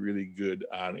really, really good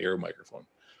on-air microphone.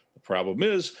 The problem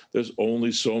is there's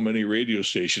only so many radio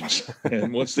stations.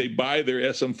 And once they buy their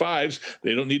SM5s,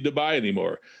 they don't need to buy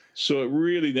anymore. So it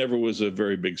really never was a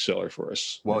very big seller for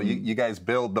us. Well, you guys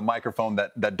build the microphone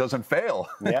that doesn't fail.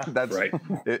 Yeah, that's right.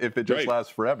 If it just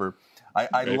lasts forever.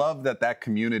 I love that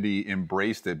community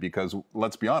embraced it, because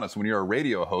let's be honest, when you're a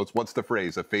radio host, what's the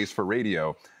phrase? A face for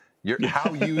radio.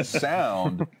 How you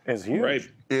sound is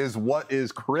huge. Is what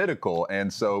is critical.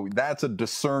 And so that's a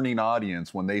discerning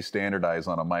audience when they standardize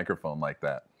on a microphone like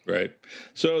that. Right.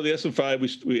 So the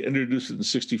SM5, we introduced it in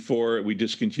 '64. We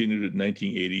discontinued it in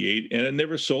 1988, and it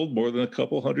never sold more than a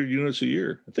couple hundred units a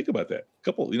year. Think about that.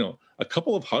 A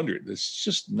couple of hundred. It's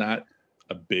just not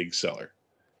a big seller.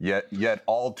 Yet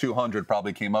all 200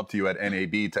 probably came up to you at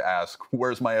NAB to ask,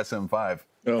 "Where's my SM5?"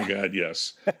 Oh God,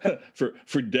 yes.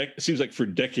 It seems like for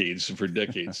decades,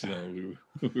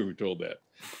 we were told that.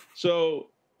 So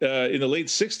in the late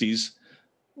 '60s,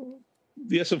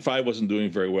 the SM5 wasn't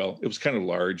doing very well. It was kind of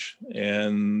large,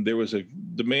 and there was a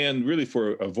demand really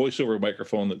for a voiceover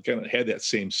microphone that kind of had that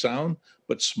same sound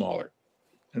but smaller.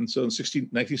 And so in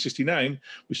 1969,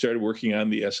 we started working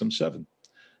on the SM7.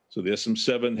 So the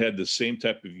SM7 had the same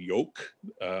type of yoke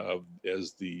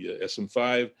as the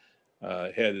SM5.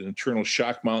 Had an internal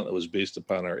shock mount that was based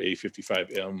upon our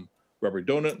A55M rubber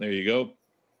donut. There you go.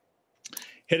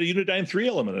 Had a Unidyne 3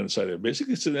 element inside there.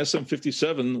 Basically, it's an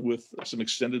SM57 with some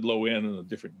extended low end and a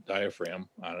different diaphragm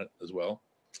on it as well.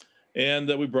 And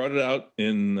we brought it out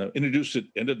and introduced it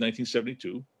end of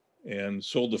 1972 and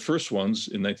sold the first ones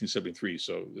in 1973.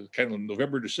 So kind of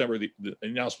November, December, the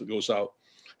announcement goes out,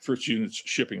 first units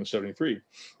shipping in 73.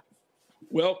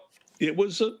 Well, it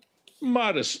was a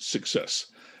modest success.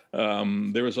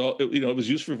 There was it was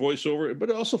used for voiceover, but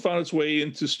it also found its way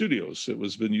into studios. It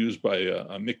was been used by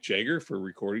Mick Jagger for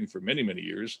recording for many, many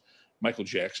years. Michael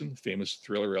Jackson, famous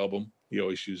Thriller album, he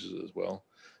always uses it as well.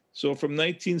 So from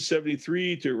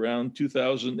 1973 to around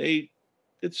 2008,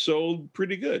 it sold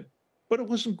pretty good, but it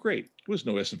wasn't great. It was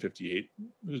no SM58.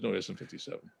 There was no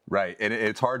SM57. Right, and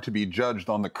it's hard to be judged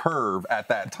on the curve at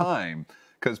that time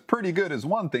because pretty good is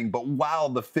one thing, but while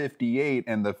the 58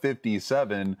 and the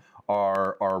 57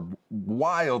 are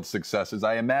wild successes,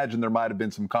 I imagine there might have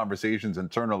been some conversations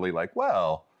internally like,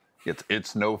 well,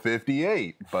 it's no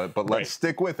 58, but let's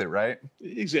stick with it, right?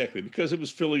 Exactly, because it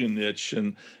was filling a niche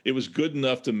and it was good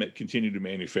enough to continue to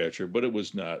manufacture, but it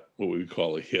was not what we would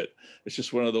call a hit. It's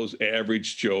just one of those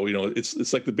average Joe,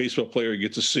 it's like the baseball player who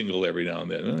gets a single every now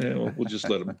and then. We'll just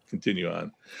let him continue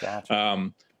on.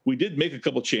 Gotcha. We did make a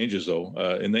couple changes, though.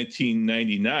 In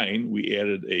 1999, we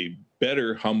added a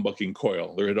better humbucking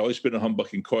coil. There had always been a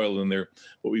humbucking coil in there,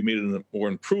 but we made it a more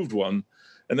improved one,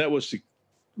 and that was to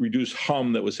reduce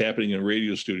hum that was happening in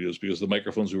radio studios because the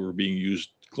microphones were being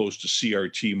used close to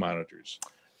CRT monitors.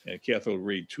 And cathode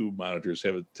ray tube monitors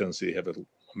have a tendency to have a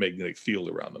magnetic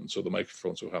field around them, so the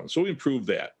microphones will hum. So we improved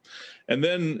that. And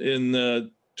then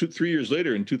in 2 years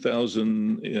later, in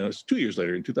 2000, it's 2 years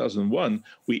later, in 2001,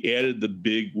 we added the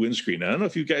big windscreen. I don't know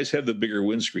if you guys have the bigger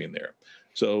windscreen there.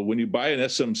 So when you buy an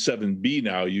SM7B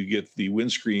now, you get the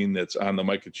windscreen that's on the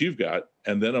mic that you've got,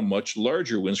 and then a much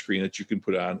larger windscreen that you can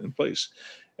put on in place.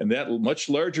 And that much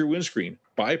larger windscreen,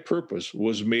 by purpose,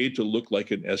 was made to look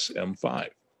like an SM5.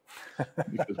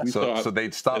 So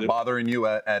they'd stop bothering you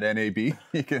at NAB?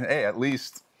 You can, hey, at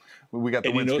least we got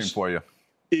the windscreen for you.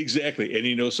 Exactly. And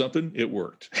you know something? It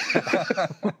worked.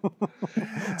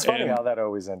 It's funny how that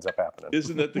always ends up happening.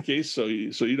 Isn't that the case? So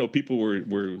people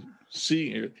were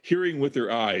hearing with their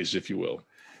eyes, if you will.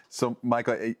 So,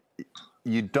 Michael,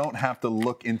 you don't have to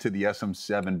look into the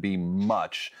SM7B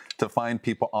much to find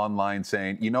people online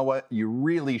saying, you know what, you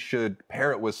really should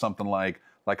pair it with something like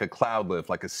a cloud lift,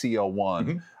 like a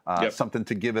CL1, something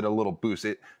to give it a little boost.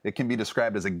 It can be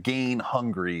described as a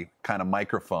gain-hungry kind of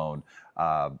microphone.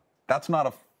 That's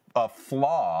not a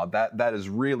flaw. That is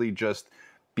really just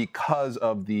because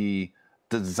of the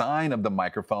design of the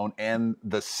microphone and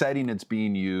the setting it's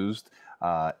being used.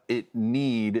 Can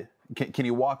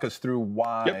you walk us through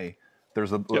why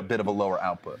there's a bit of a lower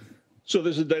output? So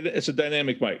it's a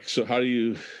dynamic mic. So how do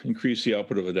you increase the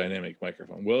output of a dynamic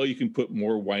microphone? Well, you can put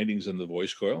more windings in the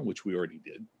voice coil, which we already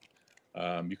did.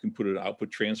 You can put an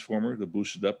output transformer to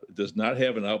boost it up. It does not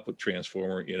have an output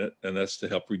transformer in it, and that's to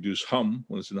help reduce hum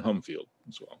when it's in the hum field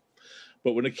as well.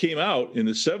 But when it came out in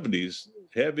the 70s,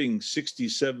 having 60,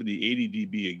 70, 80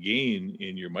 dB a gain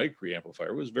in your mic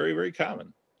preamplifier was very, very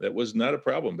common. That was not a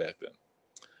problem back then.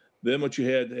 Then what you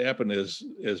had happen is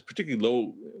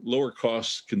particularly lower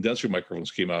cost condenser microphones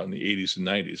came out in the 80s and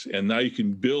 90s, and now you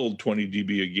can build 20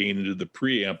 dB a gain into the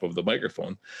preamp of the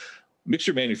microphone.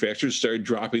 Mixer manufacturers started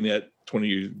dropping that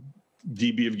 20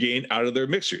 dB of gain out of their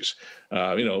mixers.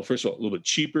 First of all, a little bit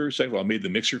cheaper. Second of all, made the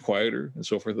mixer quieter and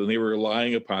so forth. And they were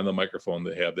relying upon the microphone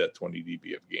to have that 20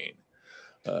 dB of gain.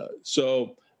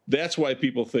 So that's why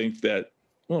people think that,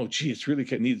 oh, gee, it's really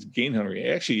needs gain hungry.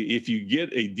 Actually, if you get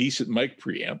a decent mic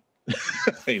preamp,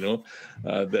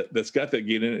 that's got that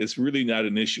gain in it, it's really not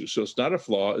an issue. So it's not a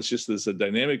flaw. It's just it's a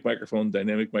dynamic microphone.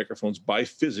 Dynamic microphones by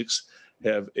physics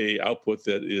have a output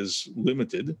that is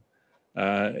limited.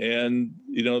 And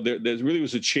there really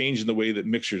was a change in the way that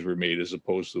mixers were made as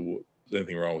opposed to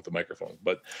anything wrong with the microphone.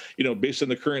 But, based on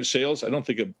the current sales, I don't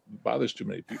think it bothers too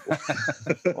many people.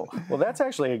 Well, that's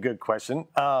actually a good question.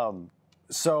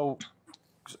 So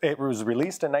it was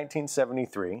released in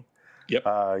 1973. Yep.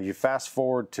 You fast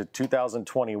forward to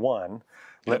 2021.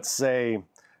 Let's say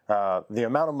the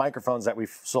amount of microphones that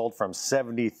we've sold from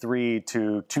 73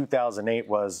 to 2008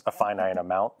 was a finite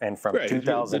amount. And from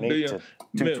 2008 to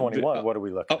 2021, what are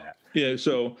we looking at? Yeah,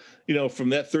 so, from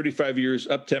that 35 years,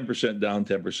 up 10%, down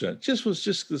 10%,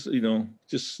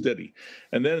 just steady.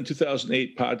 And then in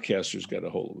 2008, podcasters got a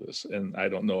hold of this. And I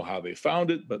don't know how they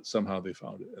found it, but somehow they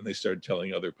found it. And they started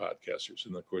telling other podcasters.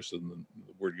 And, of course, then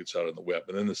the word gets out on the web.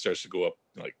 And then it starts to go up,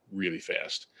 really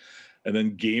fast. And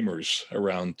then gamers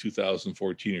around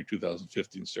 2014 or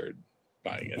 2015 started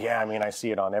buying it. Yeah, I mean, I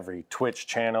see it on every Twitch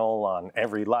channel, on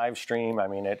every live stream. I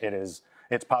mean, its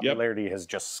popularity has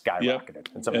just skyrocketed.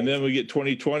 It's amazing. And then we get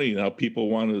 2020. Now people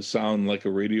want to sound like a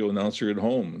radio announcer at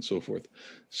home and so forth.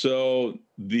 So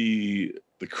the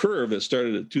curve that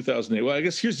started at 2008. Well, I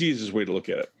guess here's the easiest way to look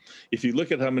at it. If you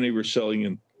look at how many we're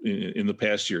selling in the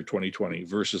past year, 2020,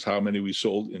 versus how many we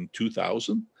sold in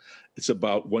 2000, it's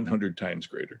about 100 times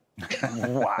greater.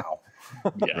 Wow.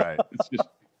 Yeah, right. It's just,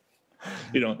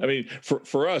 I mean,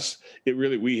 for us,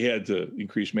 we had to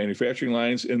increase manufacturing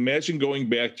lines. And imagine going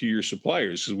back to your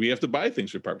suppliers, because we have to buy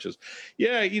things for purposes.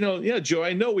 Yeah, Joe,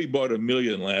 I know we bought $1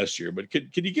 million last year, but can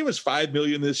you give us $5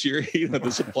 million this year?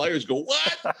 The suppliers go,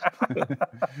 what? A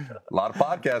lot of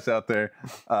podcasts out there.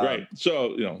 Right.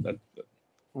 So,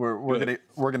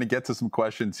 we're gonna get to some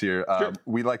questions here. Sure.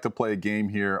 We like to play a game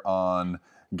here on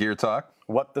Gear Talk.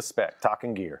 What the spec?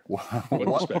 Talking gear.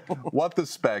 What the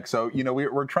spec? So,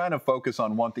 we're trying to focus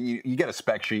on one thing. You get a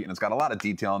spec sheet, and it's got a lot of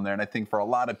detail in there. And I think for a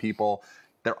lot of people,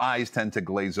 their eyes tend to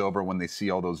glaze over when they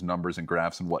see all those numbers and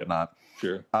graphs and whatnot.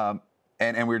 Sure.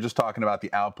 And we were just talking about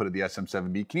the output of the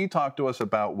SM7B. Can you talk to us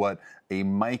about what a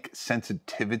mic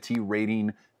sensitivity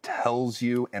rating tells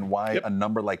you, and why a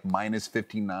number like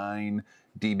 -59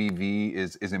 dBV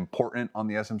is important on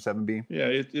the SM7B?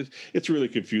 Yeah, it's really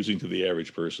confusing to the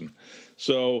average person.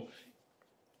 So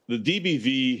the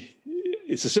dBV,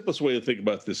 it's the simplest way to think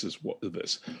about this is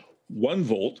this. 1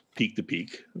 volt peak to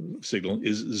peak signal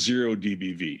is 0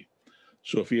 dBV.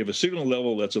 So if you have a signal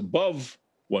level that's above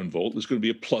 1 volt, it's going to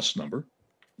be a plus number.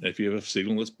 And if you have a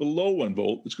signal that's below 1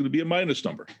 volt, it's going to be a minus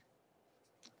number.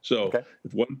 So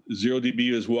if 0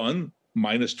 dB is 1,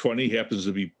 minus 20 happens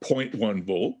to be 0.1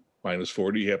 volt. Minus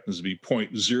 40 happens to be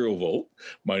 0.0 volt.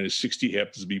 Minus 60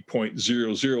 happens to be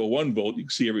 0.001 volt. You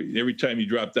can see every time you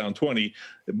drop down 20,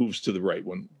 it moves to the right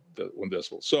one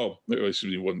decimal. So,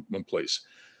 excuse me, one place.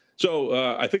 So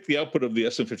I think the output of the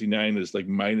SM59 is like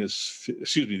the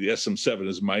SM7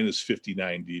 is minus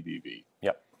 59 dBV.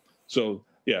 Yep. So,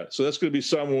 so that's going to be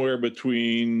somewhere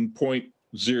between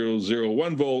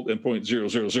 0.001 volt and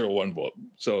 0.0001 volt.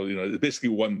 So, it's basically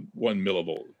one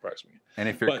millivolt approximately. And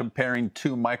if you're comparing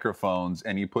two microphones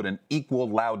and you put an equal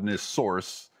loudness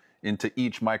source into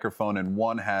each microphone, and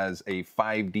one has a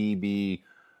 5 dB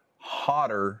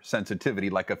hotter sensitivity,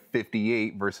 like a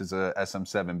 58 versus a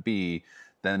SM7B,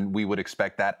 then we would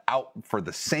expect that out for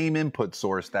the same input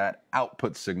source, that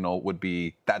output signal would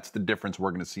be, that's the difference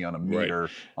we're going to see on a meter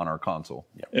on our console.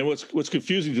 Yep. And what's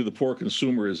confusing to the poor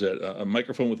consumer is that a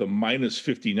microphone with a minus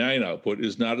 59 output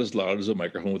is not as loud as a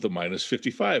microphone with a minus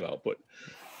 55 output.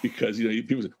 Because,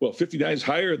 people say, well, 59 is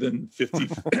higher than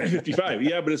 55.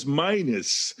 Yeah, but it's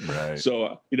minus. Right.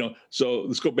 So, so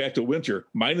let's go back to winter.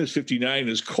 Minus 59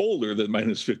 is colder than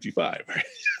minus 55.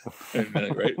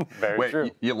 Right? Very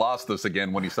true. You lost us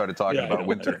again when you started talking about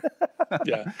winter.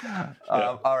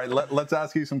 All right, let's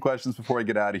ask you some questions before we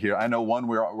get out of here. I know one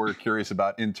we're curious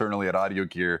about internally at Audio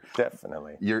Gear.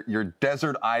 Definitely. Your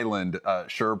Desert Island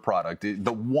Shure product.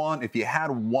 The one, if you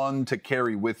had one to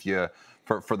carry with you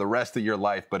for the rest of your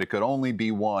life, but it could only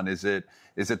be one, is it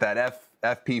that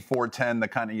FP410, the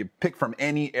kind of you pick from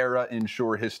any era in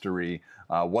Shure history?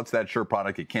 What's that Shure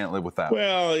product you can't live without?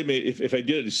 Well, I mean, if I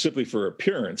did it simply for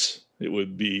appearance, it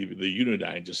would be the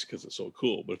Unidyne, just because it's so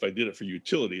cool. But if I did it for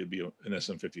utility, it'd be an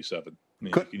SM57. You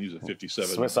can use a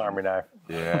 57. Swiss Army knife.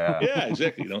 Yeah. Yeah,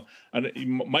 exactly.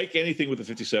 Mic anything with a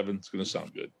 57, it's going to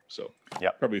sound good. So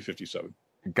probably a 57.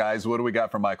 Guys, what do we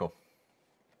got for Michael?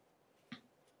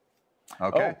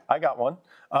 Okay. Oh, I got one.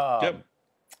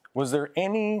 Was there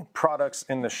any products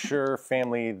in the Shure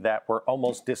family that were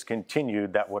almost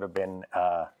discontinued that would have been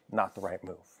not the right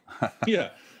move?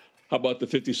 Yeah. How about the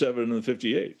 57 and the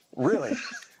 58? Really?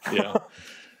 Yeah.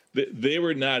 They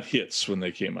were not hits when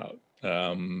they came out.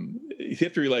 You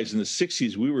have to realize in the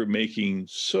 60s, we were making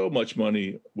so much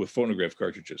money with phonograph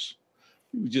cartridges.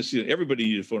 Just everybody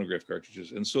needed phonograph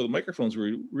cartridges. And so the microphones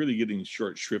were really getting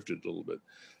short-shrifted a little bit.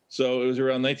 So it was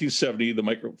around 1970, the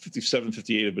micro 57,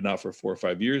 58 had been out for 4 or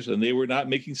 5 years, and they were not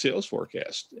making sales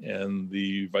forecasts. And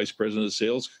the vice president of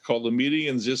sales called a meeting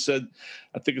and just said,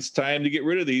 I think it's time to get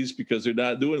rid of these because they're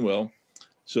not doing well.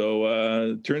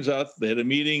 So it turns out they had a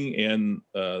meeting, and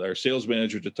our sales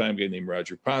manager at the time, a guy named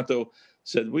Roger Ponto,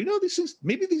 said, well, these things,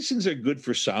 maybe these things are good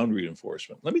for sound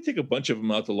reinforcement. Let me take a bunch of them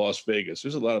out to Las Vegas.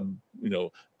 There's a lot of,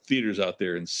 theaters out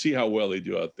there and see how well they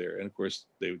do out there. And of course,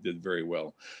 they did very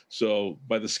well. So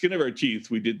by the skin of our teeth,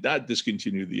 we did not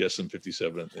discontinue the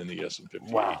SM57 and the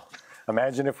SM58. Wow.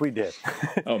 Imagine if we did.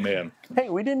 Oh, man. Hey,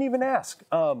 we didn't even ask.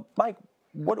 Mike,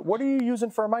 what are you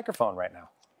using for a microphone right now?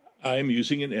 I'm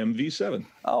using an MV7.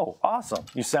 Oh, awesome!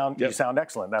 You sound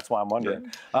excellent. That's why I'm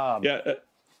wondering. Yeah.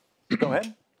 Go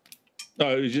ahead.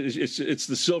 It's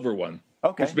the silver one.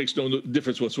 Okay. Which makes no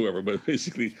difference whatsoever, but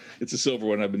basically it's a silver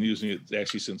one. I've been using it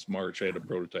actually since March. I had a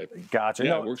prototype. Gotcha.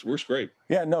 Yeah, No, it works great.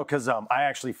 Yeah, no, because I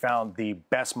actually found the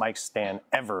best mic stand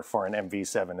ever for an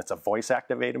MV7. It's a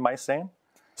voice-activated mic stand,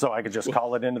 so I could just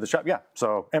call it into the shop. Yeah,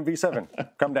 so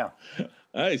MV7, come down.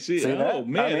 I see. See that? Oh,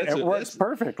 man. I mean, it works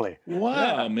perfectly.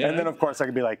 Wow, man. And then, of course, I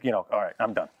could be like, all right,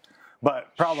 I'm done.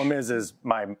 But problem is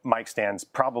my mic stand's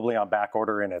probably on back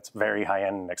order, and it's very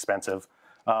high-end and expensive.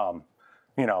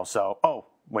 So, oh,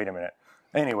 wait a minute.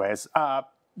 Anyways,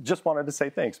 just wanted to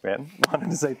say thanks, man. Wanted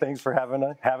to say thanks for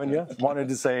having you. Wanted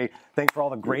to say thanks for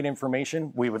all the great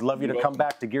information. We would love you to come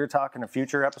back to Gear Talk in a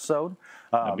future episode.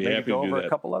 I'd be maybe happy go to do over that. a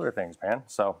couple other things, man.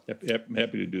 So I'm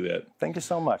happy to do that. thank you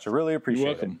so much. I really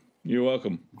appreciate it. You're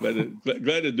welcome. Glad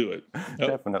to do it.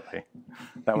 Definitely.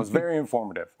 That was very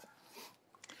informative.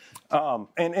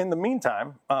 And in the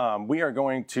meantime, we are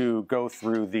going to go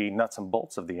through the nuts and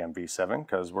bolts of the MV7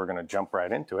 because we're going to jump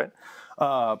right into it.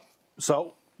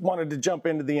 So wanted to jump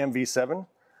into the MV7.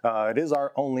 It is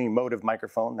our only Motive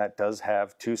microphone that does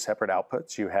have two separate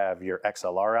outputs. You have your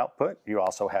XLR output. You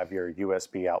also have your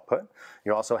USB output.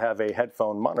 You also have a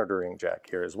headphone monitoring jack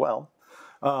here as well.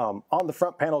 On the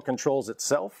front panel controls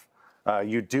itself,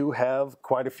 you do have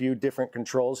quite a few different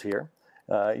controls here.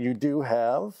 You do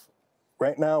have,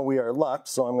 right now we are locked,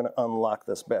 so I'm going to unlock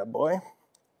this bad boy.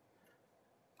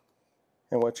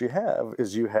 And what you have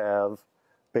is you have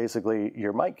basically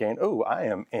your mic gain. Oh, I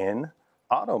am in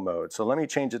auto mode. So let me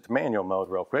change it to manual mode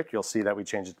real quick. You'll see that we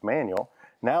changed it to manual.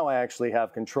 Now I actually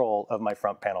have control of my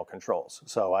front panel controls.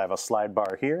 So I have a slide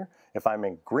bar here. If I'm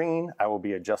in green, I will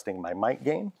be adjusting my mic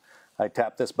gain. I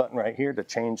tap this button right here to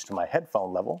change to my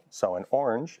headphone level. So in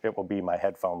orange, it will be my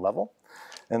headphone level.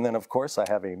 And then of course I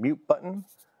have a mute button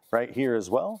right here as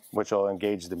well, which will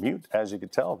engage the mute. As you can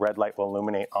tell, red light will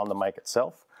illuminate on the mic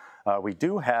itself. We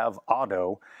do have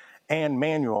auto and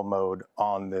manual mode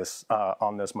on this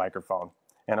microphone.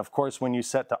 And of course, when you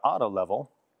set to auto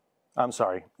level, I'm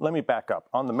sorry, let me back up.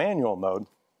 On the manual mode,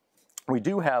 we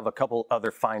do have a couple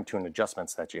other fine-tuned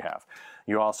adjustments that you have.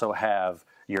 You also have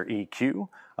your EQ,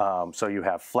 so you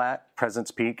have flat,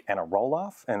 presence peak, and a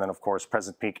roll-off, and then of course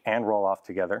presence peak and roll-off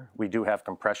together. We do have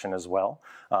compression as well,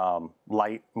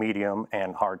 light, medium,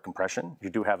 and hard compression. You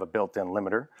do have a built-in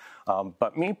limiter.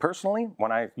 But me personally,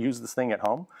 when I use this thing at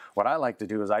home, what I like to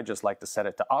do is I just like to set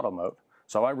it to auto mode.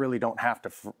 So I really don't have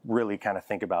to really kind of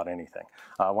think about anything.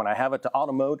 When I have it to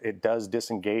auto mode, it does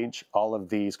disengage all of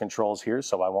these controls here,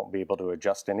 so I won't be able to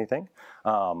adjust anything.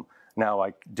 Now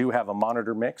I do have a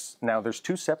monitor mix. Now there's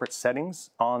two separate settings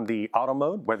on the auto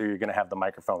mode, whether you're gonna have the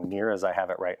microphone near as I have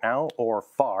it right now, or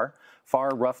far. Far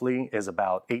roughly is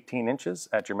about 18 inches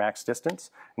at your max distance.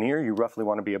 Near, you roughly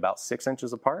wanna be about 6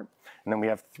 inches apart. And then we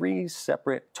have three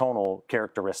separate tonal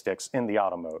characteristics in the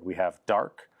auto mode. We have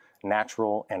dark,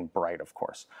 natural, and bright, of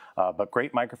course. But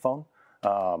great microphone.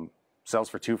 Sells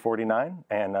for $249,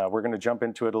 and we're going to jump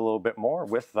into it a little bit more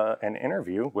with an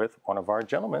interview with one of our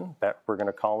gentlemen that we're going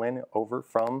to call in over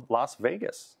from Las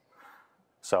Vegas.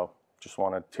 So just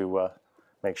wanted to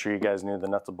make sure you guys knew the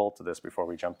nuts and bolts of this before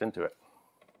we jumped into it.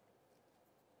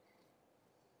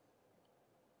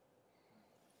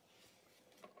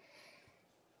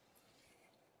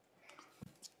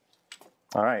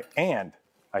 All right, and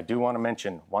I do want to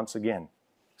mention once again,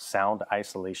 sound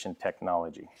isolation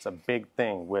technology. It's a big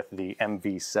thing with the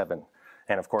MV7.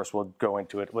 And of course, we'll go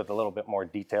into it with a little bit more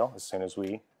detail as soon as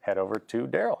we head over to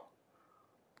Darrell.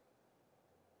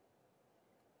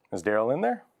 Is Darrell in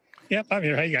there? Yep, I'm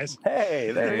here. Hey, guys.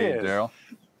 Hey, there he is. Darrell.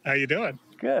 How you doing?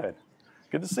 Good.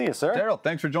 Good to see you, sir. Darrell,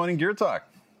 thanks for joining Gear Talk.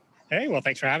 Hey, well,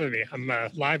 thanks for having me. I'm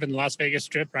live in the Las Vegas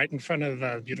Strip right in front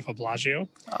of beautiful Bellagio.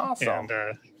 Awesome.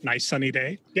 And nice sunny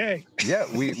day. Yay. Yeah,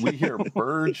 we hear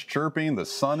birds chirping. The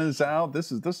sun is out.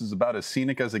 This is about as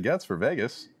scenic as it gets for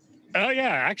Vegas. Oh, yeah,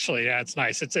 actually, yeah, it's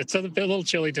nice. It's a little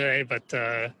chilly today, but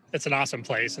it's an awesome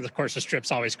place. And of course, the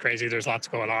Strip's always crazy. There's lots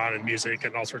going on and music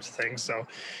and all sorts of things. So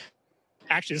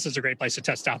actually, this is a great place to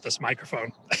test out this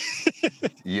microphone.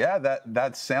 Yeah,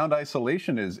 that sound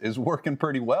isolation is working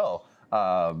pretty well.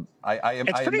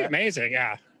 It's pretty amazing,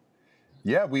 yeah.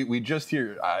 Yeah, we just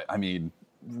hear, I mean,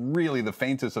 really the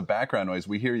faintest of background noise.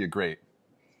 We hear you great.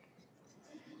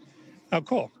 Oh,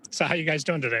 cool. So how you guys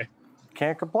doing today?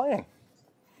 Can't complain.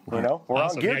 You know, we're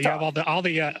awesome. on Gear Yeah, you Talk. have all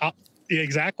the yeah,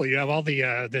 exactly. You have all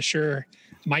the Shure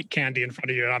mic candy in front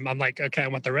of you. I'm like, okay, I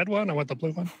want the red one. I want the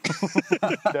blue one.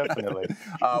 Definitely.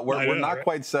 We're not right?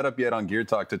 quite set up yet on Gear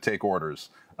Talk to take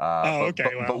orders.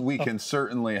 But we can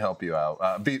certainly help you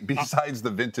out. Besides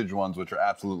the vintage ones, which are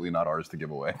absolutely not ours to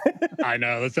give away. I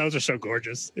know those are so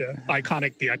gorgeous. Yeah,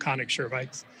 the iconic Shure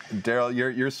bikes. Darrell,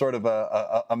 you're sort of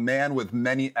a man with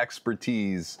many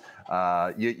expertise.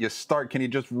 You start. Can you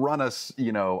just run us?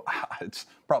 It's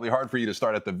probably hard for you to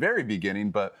start at the very beginning,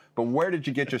 but where did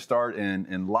you get your start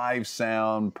in live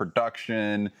sound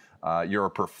production? You're a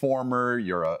performer.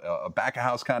 You're a back of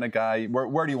house kind of guy.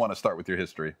 Where do you want to start with your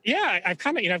history? Yeah, I've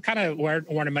kind of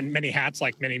worn many hats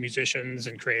like many musicians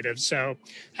and creatives. So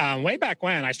way back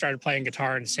when I started playing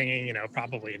guitar and singing,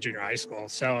 probably in junior high school.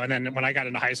 So and then when I got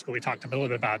into high school, we talked a little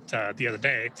bit about the other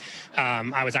day.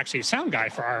 I was actually a sound guy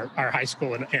for our high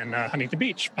school in Huntington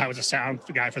Beach. I was a sound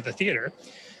guy for the theater.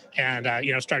 And,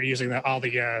 started using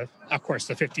of course,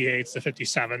 the 58s, the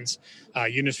 57s,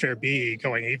 Unisphere B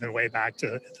going even way back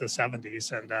to the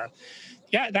 70s. And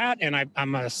that, and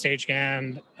I'm a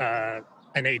stagehand,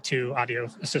 an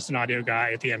A2 assistant audio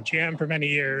guy at the MGM for many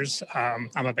years. I'm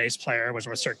a bass player, was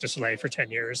with Cirque du Soleil for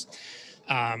 10 years.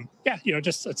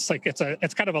 It's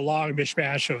kind of a long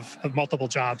mishmash of multiple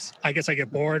jobs. I guess I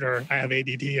get bored or I have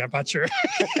ADD. I'm not sure.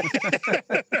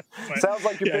 Sounds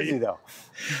like you're busy though.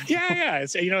 Yeah.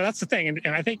 It's, that's the thing.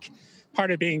 And I think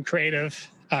part of being creative,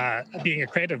 being a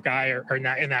creative guy or in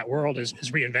that world is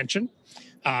reinvention.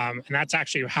 And that's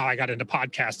actually how I got into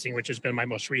podcasting, which has been my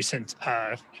most recent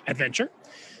adventure.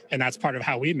 And that's part of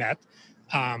how we met.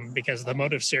 Because the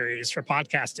Motive series for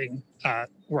podcasting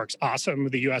works awesome.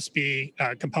 The USB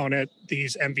component,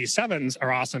 these MV7s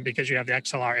are awesome because you have the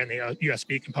XLR and the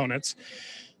USB components.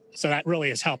 So that really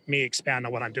has helped me expand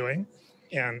on what I'm doing.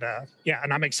 And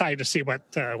and I'm excited to see what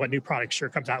new products Shure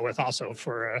comes out with also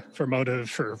for Motive,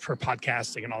 for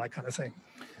podcasting and all that kind of thing.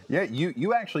 Yeah,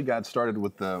 you actually got started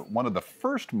with one of the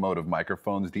first Motive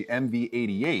microphones, the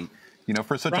MV88.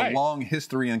 For such a long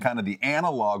history in kind of the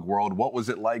analog world, what was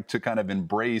it like to kind of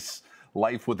embrace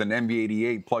life with an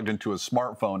MV88 plugged into a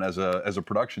smartphone as a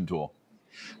production tool?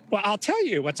 Well, I'll tell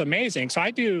you what's amazing. So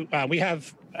I do,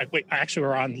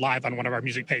 we're on live on one of our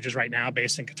music pages right now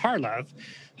based in Guitar Love.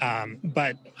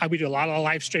 But we do a lot of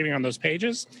live streaming on those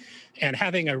pages, and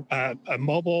having a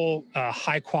mobile,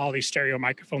 high quality stereo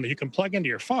microphone that you can plug into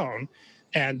your phone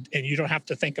and you don't have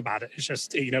to think about it. It's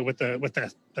just, with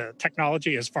the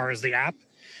technology as far as the app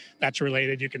that's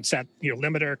related, you can set,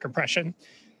 limiter, compression.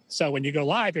 So when you go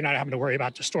live, you're not having to worry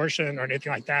about distortion or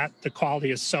anything like that. The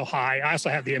quality is so high. I also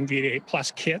have the MV88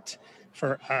 Plus kit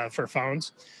for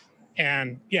phones.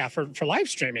 And for live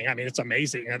streaming, I mean, it's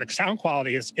amazing. And the sound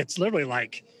quality it's literally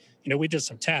like, we did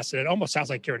some tests and it almost sounds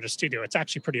like you're in the studio. It's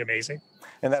actually pretty amazing.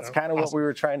 And that's kind of awesome. What we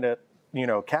were trying to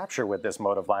capture with this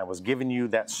Motive line, was giving you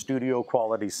that studio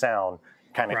quality sound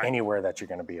kind of anywhere that you're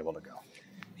going to be able to go.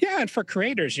 Yeah, and for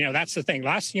creators, that's the thing.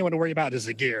 Last thing you want to worry about is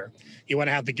the gear. You want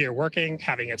to have the gear working,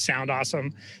 having it sound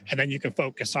awesome, and then you can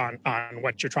focus on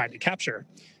what you're trying to capture.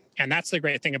 And that's the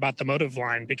great thing about the Motive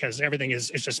line, because everything is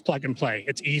just plug and play.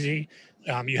 It's easy.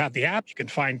 You have the app. You can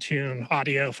fine-tune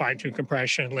audio, fine-tune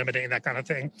compression, limiting, that kind of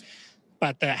thing.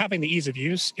 But having the ease of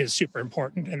use is super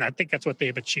important, and I think that's what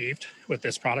they've achieved with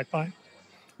this product line.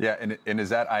 Yeah, and is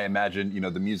that, I imagine,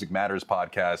 the Music Matters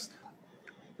podcast,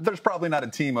 there's probably not a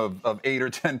team of 8 or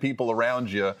 10 people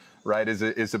around you, right? Is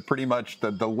it pretty much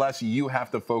the less you have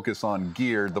to focus on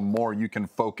gear, the more you can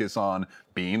focus on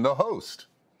being the host?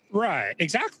 Right,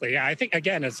 exactly. Yeah, I think,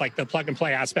 again, it's like the plug and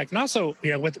play aspect. And also,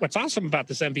 what's awesome about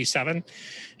this MV7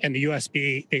 and the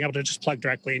USB being able to just plug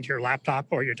directly into your laptop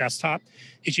or your desktop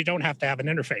is you don't have to have an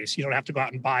interface. You don't have to go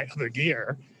out and buy other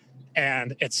gear.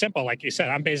 And it's simple. Like you said,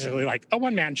 I'm basically like a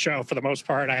one-man show for the most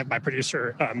part. I have my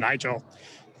producer, Nigel,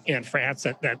 in France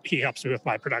that he helps me with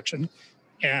my production.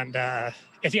 And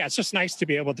it's just nice to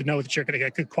be able to know that you're going to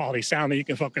get good quality sound, that you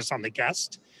can focus on the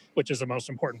guest, which is the most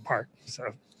important part.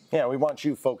 So. Yeah, we want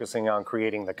you focusing on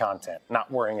creating the content, not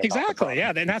worrying about the content.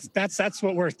 Yeah, and that's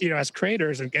what we're, as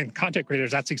creators and content creators,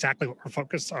 that's exactly what we're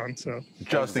focused on. So,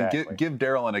 Justin, give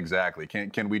Darrell an exactly.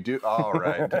 Can we do? All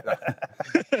right.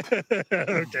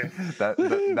 Okay.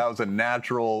 That was a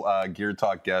natural Gear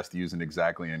Talk guest using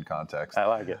exactly in context. I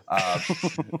like it.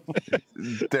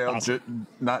 Darrell, awesome.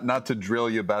 Not to drill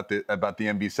you about the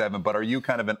MV7, but are you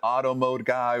kind of an auto mode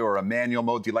guy or a manual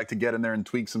mode? Do you like to get in there and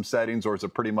tweak some settings, or is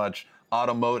it pretty much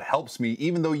auto mode helps me,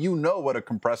 even though you know what a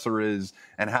compressor is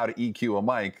and how to EQ a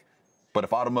mic? But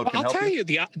if auto mode can help you? I'll tell you,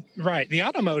 the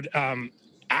auto mode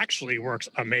actually works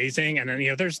amazing. And then,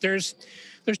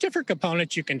 there's different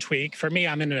components you can tweak. For me,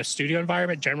 I'm in a studio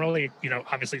environment generally,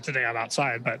 obviously today I'm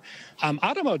outside, but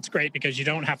auto mode's great because you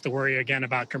don't have to worry again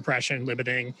about compression,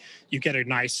 limiting. You get a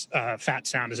nice fat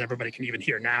sound, as everybody can even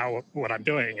hear now what I'm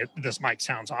doing. This mic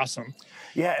sounds awesome.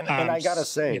 Yeah, and I gotta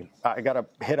say, I gotta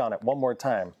hit on it one more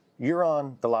time. You're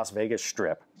on the Las Vegas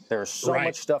Strip. There's so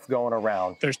much stuff going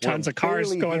around. There's tons of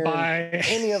cars going by.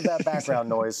 Any of that background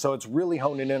noise. So it's really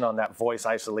honing in on that voice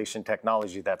isolation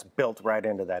technology that's built right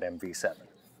into that MV7.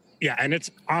 Yeah, and it's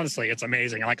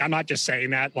amazing. Like, I'm not just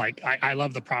saying that. Like, I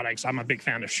love the products. I'm a big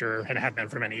fan of Shure and have been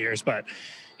for many years. But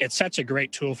it's such a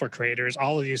great tool for creators.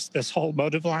 All of this whole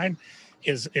motive line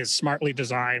is smartly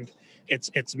designed.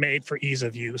 It's made for ease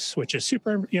of use, which is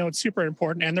super, it's super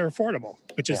important, and they're affordable,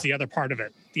 which is the other part of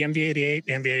it. The MV88,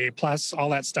 the MV88 Plus, all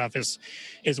that stuff is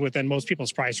within most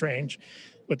people's price range.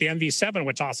 With the MV7,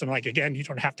 what's awesome, like, again, you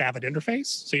don't have to have an interface,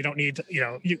 so you don't need,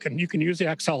 you can use the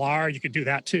XLR, you could do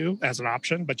that too as an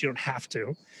option, but you don't have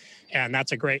to. And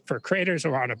that's great for creators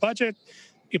who are on a budget,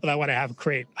 people that want to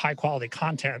create high quality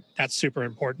content. That's super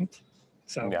important.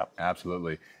 So yeah,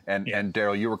 absolutely. And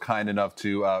Darrell, you were kind enough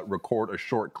to record a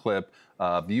short clip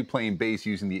of you playing bass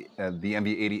using the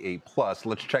MV88 Plus.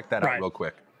 Let's check that out real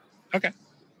quick. Okay.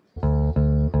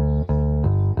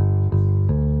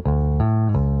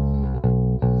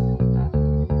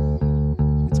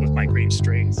 It's with my green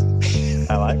strings.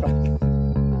 I like them.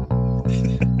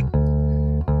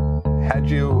 Had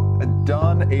you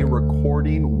done a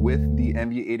recording with the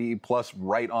MV88 Plus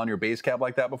right on your bass cab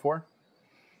like that before?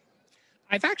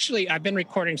 I've been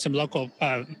recording some local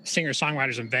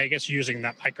singer-songwriters in Vegas using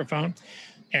that microphone,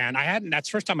 and that's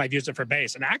the first time I've used it for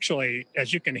bass. And actually,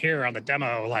 as you can hear on the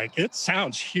demo, like, it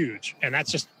sounds huge, and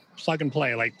that's just plug and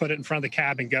play, like, put it in front of the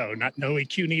cab and go. No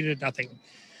EQ needed, nothing,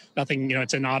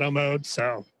 it's in auto mode,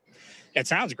 so it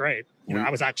sounds great. When I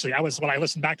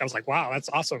listened back, I was like, wow, that's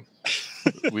awesome.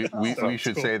 We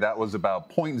should say that was about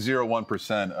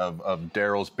 0.01% of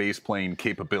Darrell's bass playing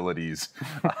capabilities.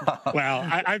 Well,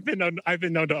 I've been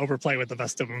known to overplay with the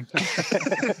best of them.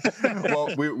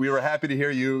 Well, we were happy to hear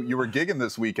you were gigging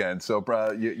this weekend, so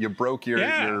you broke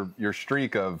your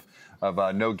streak of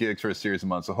no gigs for a series of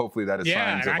months. So hopefully that is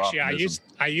signs of optimism.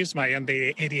 I used my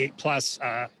MV88 Plus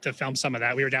to film some of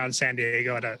that. We were down in San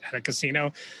Diego at a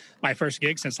casino. My first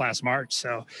gig since last March.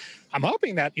 So I'm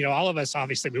hoping that, all of us,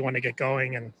 obviously, we want to get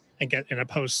going and get in a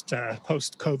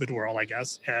post-COVID world, I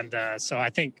guess. And so I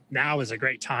think now is a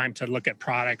great time to look at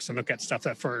products and look at stuff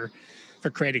that for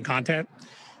creating content.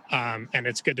 And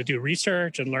it's good to do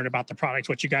research and learn about the products.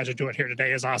 What you guys are doing here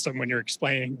today is awesome when you're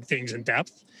explaining things in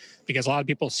depth, because a lot of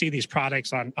people see these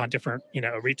products on different,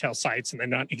 retail sites, and they're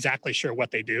not exactly sure what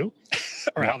they do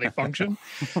or how they function.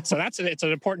 So it's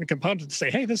an important component to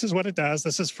say, hey, this is what it does.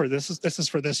 This is for this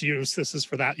for this use. This is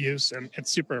for that use. And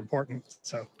it's super important.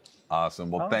 So.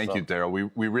 Awesome. Well, thank you, Darrell.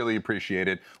 We really appreciate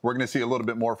it. We're going to see a little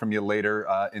bit more from you later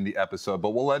in the episode,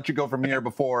 but we'll let you go from here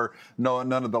before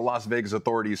none of the Las Vegas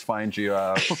authorities find you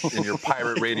in your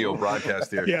pirate radio broadcast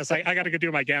here. Yes, I got to go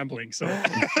do my gambling. So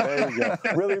there you go.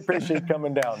 Really appreciate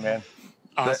coming down, man.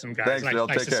 Awesome, guys. Thanks, Darrell.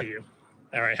 Nice Take to care. see you.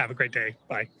 All right. Have a great day.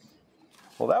 Bye.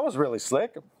 Well, that was really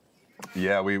slick.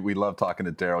 Yeah, we love talking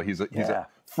to Darrell. He's a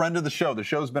friend of the show. The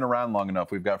show's been around long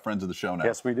enough. We've got friends of the show now.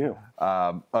 Yes, we do.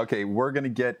 Okay, we're going to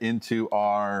get into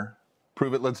our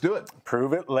Prove It, Let's Do It.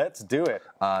 Prove It, Let's Do It.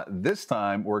 This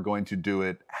time, we're going to do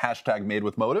it #made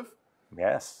with motive.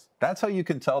 Yes. That's how you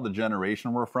can tell the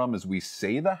generation we're from, is we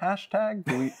say the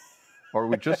hashtag. Or are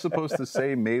we just supposed to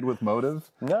say made with motive?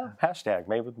 No,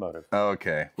 #made with motive.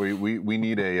 Okay, we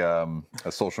need a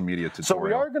social media tutorial. So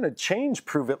we are going to change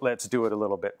Prove It, Let's Do It a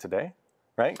little bit today,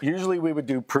 right? Usually we would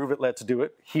do Prove It, Let's Do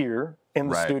It here in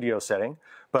the studio setting,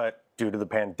 but due to the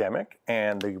pandemic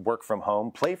and the work from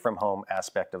home, play from home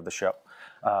aspect of the show,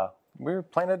 we're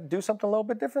planning to do something a little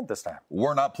bit different this time.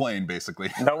 We're not playing,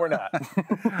 basically. No, we're not.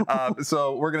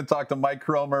 So we're going to talk to Mike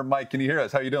Cromer. Mike, can you hear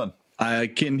us? How you doing? I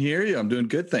can hear you. I'm doing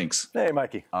good, thanks. Hey,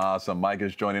 Mikey. Awesome. Mike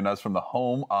is joining us from the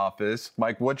home office.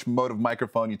 Mike, which Motive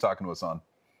microphone are you talking to us on?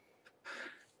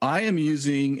 I am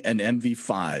using an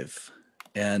MV5,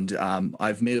 and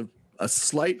I've made a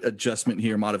slight adjustment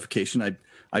here, modification.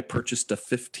 I purchased a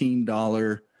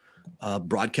 $15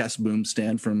 broadcast boom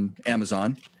stand from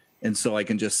Amazon, and so I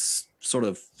can just sort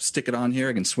of stick it on here.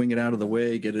 I can swing it out of the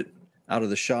way, get it out of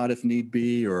the shot if need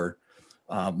be, or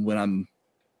when I'm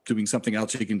doing something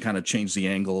else, you can kind of change the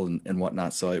angle and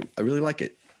whatnot. So I really like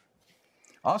it.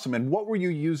 Awesome. And what were you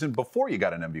using before you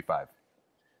got an MV5?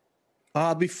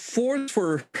 Before,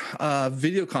 for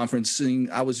video conferencing,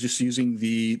 I was just using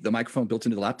the microphone built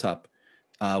into the laptop,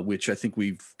 which I think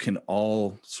we can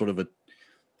all sort of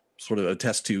sort of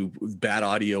attest to bad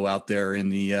audio out there in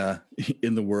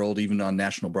the world, even on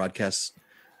national broadcast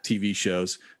TV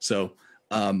shows. So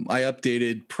I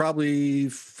updated probably, I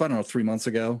don't know, 3 months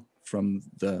ago from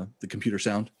the computer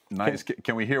sound. Nice.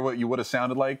 Can we hear what you would have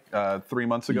sounded like 3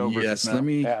 months ago versus yes, now?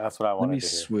 Yeah, that's what I wanted to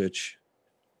hear. Switch.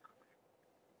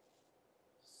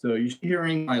 So you're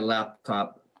hearing my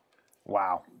laptop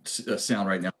Wow. sound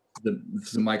right now. This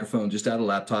is a microphone just out of a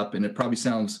laptop, and it probably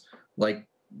sounds like,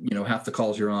 half the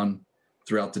calls you're on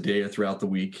throughout the day or throughout the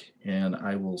week. And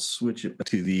I will switch it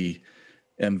to the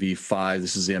MV5.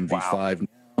 This is the MV5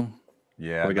 now.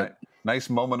 Yeah, nice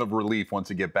moment of relief once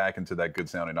you get back into that good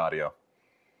sounding audio.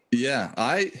 Yeah,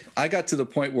 I got to the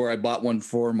point where I bought one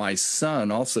for my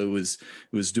son. Also,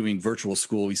 was doing virtual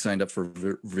school. He signed up for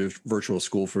virtual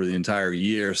school for the entire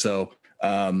year. So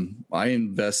I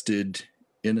invested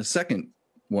in a second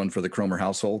one for the Cromer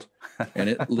household, and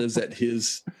it lives at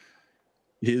his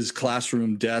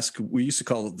classroom desk. We used to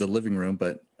call it the living room,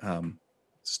 but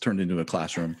it's turned into a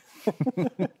classroom.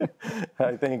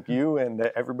 I think you and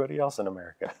everybody else in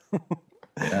America.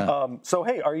 Yeah. So,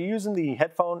 hey, are you using the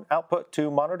headphone output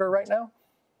to monitor right now?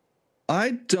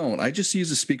 I don't. I just use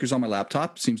the speakers on my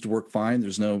laptop. Seems to work fine.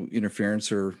 There's no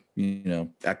interference or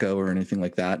echo or anything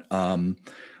like that. I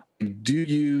do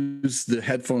use the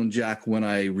headphone jack when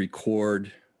I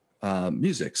record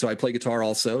music. So I play guitar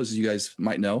also, as you guys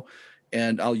might know,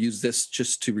 and I'll use this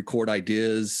just to record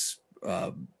ideas,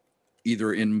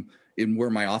 either in where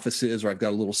my office is, or I've got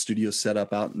a little studio set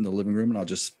up out in the living room, and I'll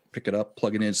just pick it up,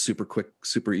 plug it in, super quick,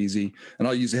 super easy. And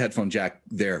I'll use a headphone jack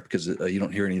there because you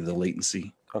don't hear any of the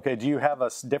latency. Okay. Do you have a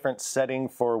different setting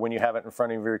for when you have it in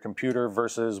front of your computer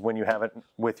versus when you have it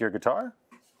with your guitar?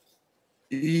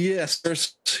 Yes,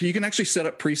 you can actually set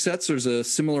up presets. There's a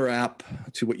similar app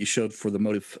to what you showed for the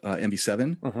Motive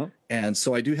MV7. Mm-hmm. And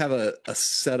so I do have a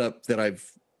setup that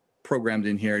I've programmed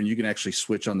in here, and you can actually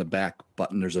switch on the back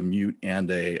button. There's a mute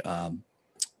and a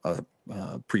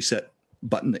preset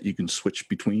button that you can switch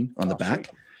between on the back.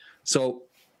 Sweet. So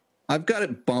I've got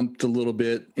it bumped a little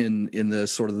bit in the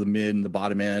sort of the mid and the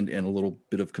bottom end, and a little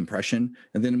bit of compression.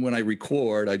 And then when I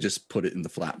record, I just put it in the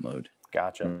flat mode.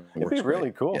 Gotcha. It'd be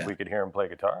really cool if Yeah. we could hear him play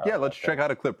guitar. Yeah, let's check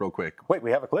out a clip real quick. Wait, we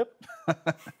have a clip?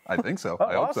 I think so. Oh,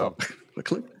 I hope awesome. so. A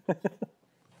clip.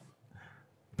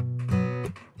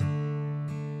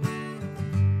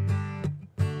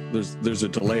 There's a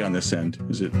delay on this end.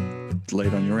 Is it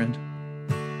delayed on your end?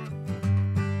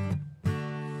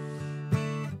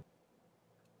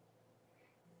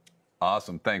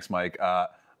 Awesome. Thanks, Mike.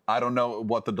 I don't know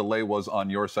what the delay was on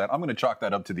your side. I'm going to chalk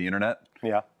that up to the internet.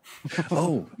 Yeah.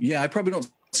 Oh, yeah. I probably don't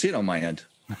see it on my end.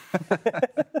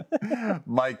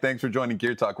 Mike, thanks for joining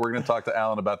Gear Talk. We're going to talk to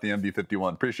Alan about the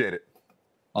MV51. Appreciate it.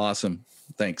 Awesome.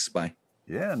 Thanks. Bye.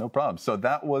 Yeah, no problem. So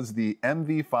that was the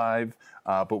MV5,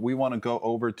 but we want to go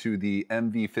over to the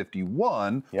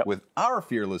MV51 with our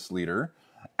fearless leader,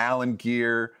 Alan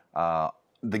Geer,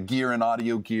 the Gear and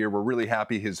Audio Gear. We're really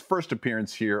happy his first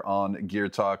appearance here on Gear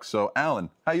Talk. So, Alan,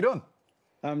 how you doing?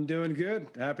 I'm doing good.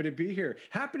 Happy to be here.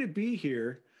 Happy to be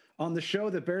here on the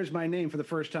show that bears my name for the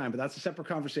first time, but that's a separate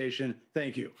conversation.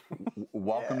 Thank you.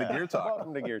 Welcome to Gear Talk.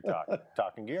 Welcome to Gear Talk.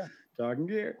 Talking gear. Talking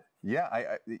gear.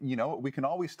 Yeah, we can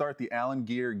always start the Alan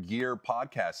Geer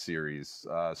podcast series.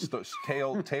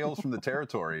 Tales from the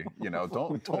territory.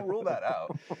 Don't rule that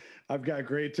out. I've got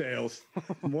great tales.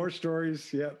 More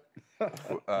stories. Yep.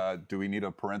 Do we need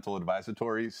a parental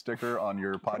advisory sticker on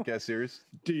your podcast series?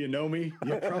 Do you know me?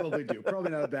 You probably do. Probably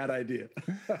not a bad idea.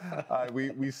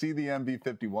 We see the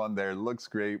MV51 there. It looks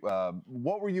great.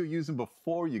 What were you using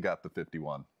before you got the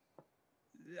 51?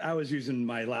 I was using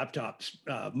my laptop's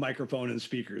microphone and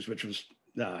speakers, which was,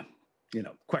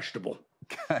 questionable.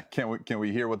 Can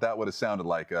we hear what that would have sounded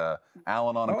like?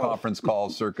 Alan on a conference call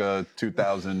circa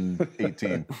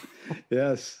 2018.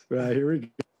 Yes. Here we go.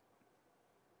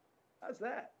 How's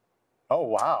that? Oh,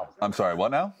 wow. I'm sorry,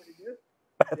 what now?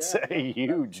 That's a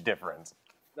huge difference.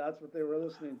 That's what they were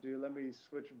listening to. Let me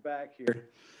switch back here.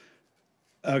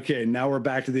 Okay, now we're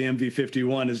back to the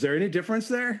MV51. Is there any difference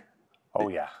there? Oh,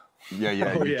 yeah.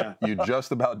 Yeah. You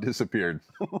just about disappeared.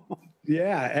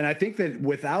 Yeah, and I think that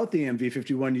without the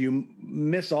MV51, you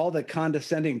miss all the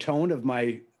condescending tone of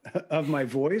my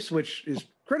voice, which is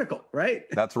critical, right?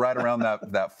 That's right around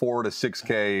that 4 to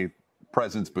 6K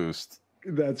presence boost.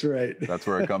 That's right. That's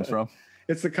where it comes from.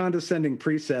 It's the condescending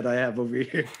preset I have over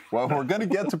here. Well, we're going to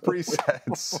get to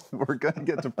presets.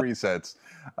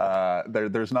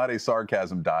 There's not a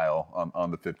sarcasm dial on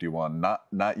the 51.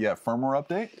 Not yet. Firmware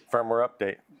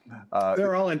update?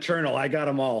 They're all internal. I got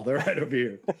them all. They're right over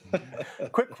here.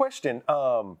 Quick question.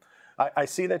 I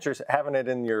see that you're having it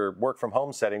in your work from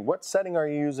home setting. What setting are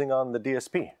you using on the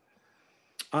DSP?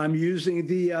 I'm using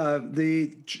the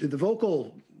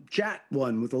vocal chat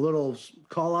one with a little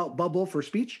call out bubble for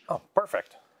speech. Oh,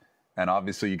 perfect. And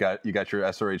obviously you got your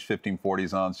SRH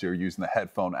 1540s on, so you're using the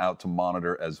headphone out to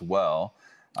monitor as well.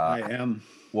 I am.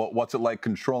 What's it like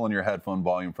controlling your headphone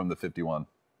volume from the 51?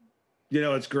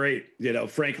 It's great.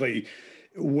 Frankly,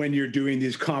 when you're doing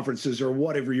these conferences or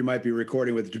whatever you might be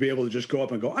recording with, to be able to just go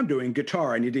up and go, I'm doing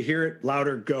guitar, I need to hear it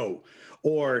louder, go.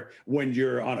 Or when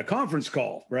you're on a conference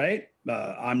call, right?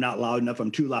 I'm not loud enough, I'm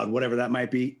too loud, whatever that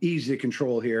might be, easy to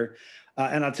control here.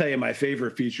 And I'll tell you, my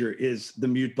favorite feature is the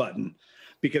mute button.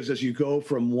 Because as you go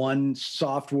from one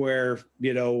software,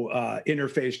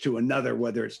 interface to another,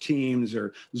 whether it's Teams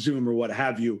or Zoom or what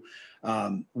have you,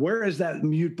 where is that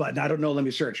mute button? I don't know. Let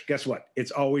me search. Guess what? It's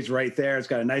always right there. It's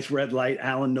got a nice red light.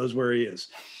 Alan knows where he is.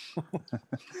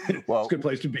 Well, it's a good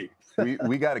place to be.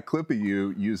 we got a clip of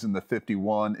you using the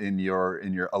 51 in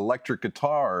your electric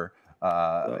guitar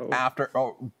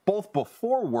both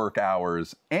before work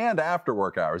hours and after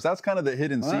work hours. That's kind of the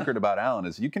hidden secret about Alan,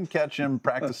 is you can catch him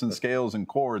practicing scales and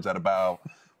chords at about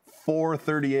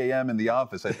 4:30 a.m. in the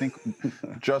office. I think,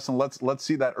 Justin, let's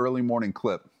see that early morning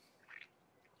clip.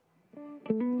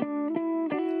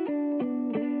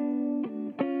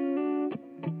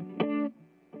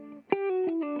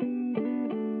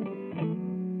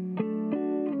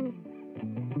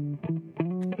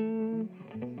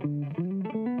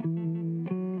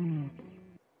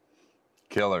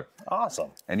 Killer. Awesome.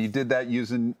 And you did that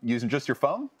using just your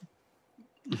phone?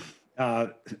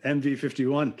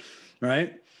 MV51,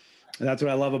 right? And that's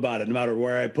what I love about it. No matter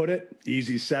where I put it,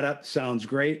 easy setup, sounds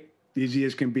great, easy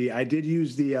as can be. I did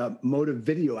use the Motive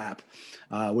Video app,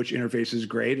 which interfaces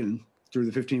great, and through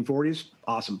the 1540s,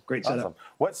 awesome, great setup. Awesome.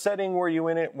 What setting were you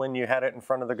in it when you had it in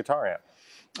front of the guitar amp?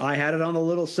 I had it on the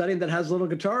little setting that has a little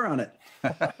guitar on it.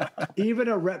 Even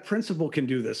a rep principal can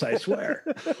do this, I swear.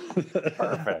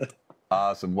 Perfect.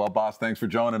 Awesome. Well, boss, thanks for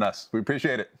joining us. We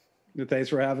appreciate it. Thanks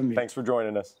for having me. Thanks for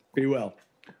joining us. Be well.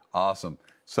 Awesome.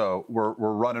 So we're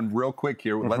running real quick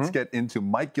here. Let's get into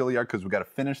Mike Gilliard, because we've got to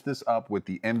finish this up with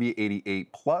the MV88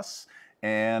 Plus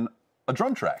and a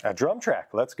drum track. A drum track.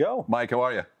 Let's go. Mike, how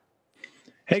are you?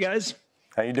 Hey, guys.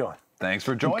 How you doing? Thanks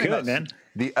for joining us. Man.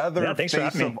 The other face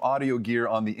of audio gear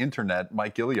on the internet,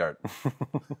 Mike Gilliard.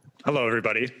 Hello,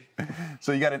 everybody.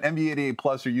 So you got an MV88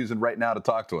 Plus you're using right now to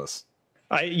talk to us.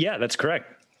 Yeah, that's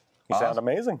correct. You sound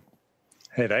amazing.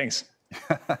 Hey, thanks.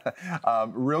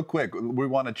 Real quick, we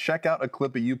want to check out a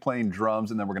clip of you playing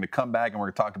drums, and then we're going to come back and we're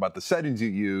going to talk about the settings you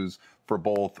use for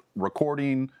both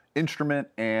recording, instrument,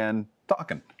 and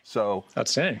talking. So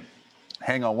Outstanding.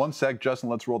 Hang on one sec, Justin,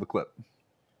 let's roll the clip.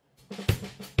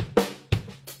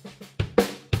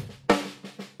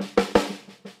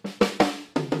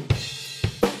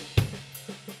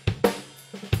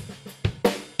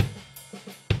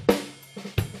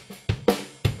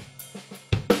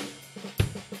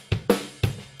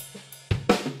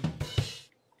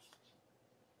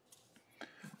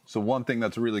 So one thing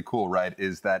that's really cool, right,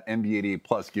 is that MV88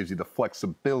 Plus gives you the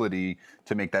flexibility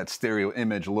to make that stereo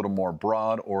image a little more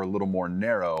broad or a little more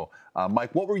narrow.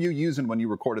 Mike, what were you using when you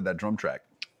recorded that drum track?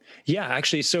 Yeah,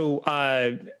 actually, so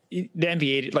the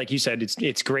MV8, like you said,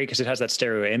 it's great because it has that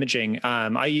stereo imaging.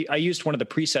 I used one of the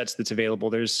presets that's available.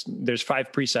 There's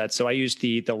 5 presets, so I used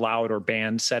the loud or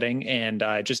band setting and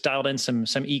just dialed in some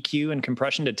EQ and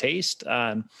compression to taste.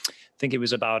 I think it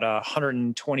was about a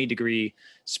 120-degree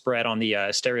spread on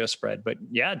the stereo spread. But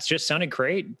yeah, it's just sounded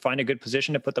great. Find a good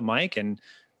position to put the mic and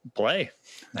play.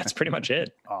 That's pretty much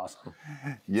it. Awesome.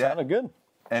 Yeah. Sounded good.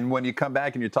 And when you come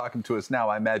back and you're talking to us now,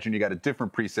 I imagine you got a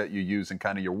different preset you use in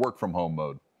kind of your work from home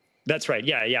mode. That's right.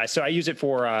 Yeah. So I use it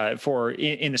for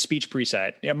in the speech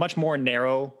preset, a much more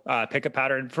narrow pickup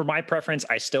pattern. For my preference,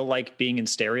 I still like being in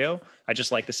stereo. I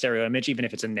just like the stereo image, even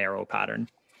if it's a narrow pattern.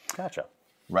 Gotcha.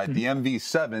 Right. The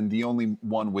MV7, the only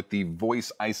one with the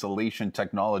voice isolation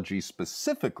technology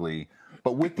specifically,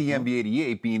 but with the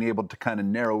MV88 being able to kind of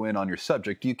narrow in on your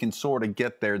subject, you can sort of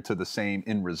get there to the same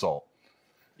end result.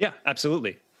 Yeah,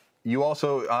 absolutely. You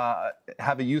also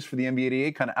have a use for the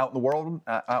MV88 kind of out in the world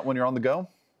when you're on the go?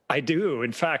 I do.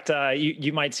 In fact,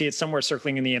 you might see it somewhere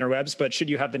circling in the interwebs, but should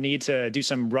you have the need to do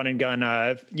some run and gun,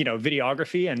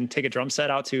 videography and take a drum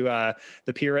set out to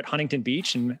the pier at Huntington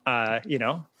Beach and,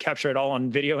 capture it all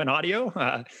on video and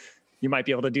audio, you might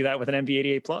be able to do that with an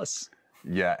MV88 Plus.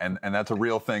 Yeah, and that's a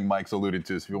real thing Mike's alluded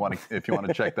to. So if you want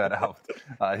to check that out,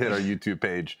 hit our YouTube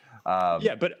page.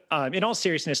 But in all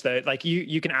seriousness, though, like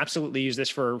you can absolutely use this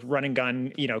for run and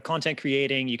gun, content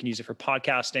creating. You can use it for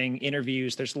podcasting,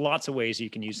 interviews. There's lots of ways you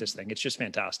can use this thing. It's just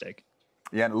fantastic.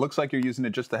 Yeah, and it looks like you're using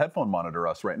it just to headphone monitor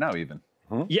us right now, even.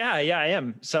 Yeah, I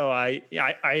am. So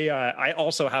I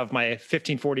also have my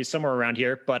 1540 somewhere around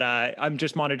here, but I'm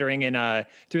just monitoring in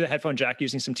through the headphone jack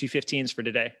using some 215s for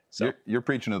today. So you're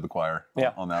preaching to the choir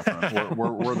on that front.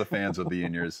 We're the fans of the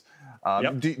in-ears.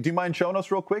 Do you mind showing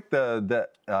us real quick the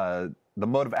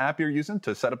Motive app you're using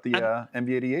to set up the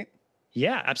MV88?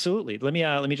 Yeah, absolutely. Let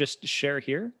me just share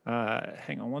here.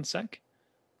 Hang on one sec.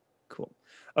 Cool.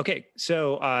 Okay,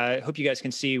 so I hope you guys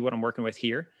can see what I'm working with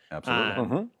here.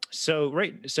 Absolutely.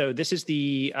 So this is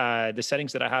the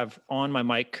settings that I have on my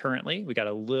mic currently. We got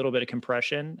a little bit of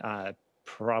compression.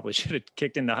 Probably should have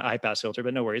kicked in the high pass filter,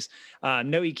 but no worries.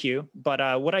 No EQ.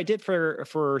 But what I did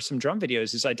for some drum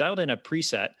videos is I dialed in a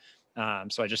preset.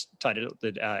 So I just titled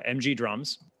it MG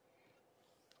drums.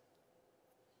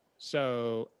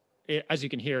 So as you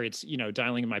can hear, it's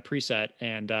dialing in my preset,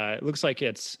 and it looks like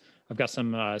I've got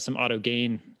some auto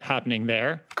gain happening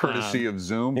there. Courtesy of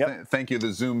Zoom. Yep. Thank you,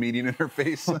 the Zoom meeting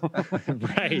interface.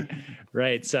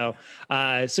 Right. So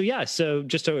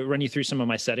just to run you through some of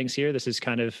my settings here, this is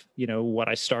kind of what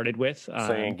I started with.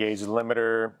 So you engage the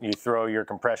limiter, you throw your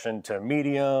compression to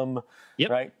medium. Yep.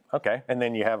 Right. Okay. And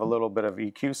then you have a little bit of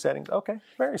EQ settings. Okay.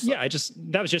 Very simple. Yeah.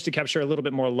 That was just to capture a little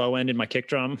bit more low end in my kick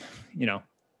drum.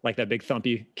 Like that big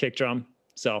thumpy kick drum.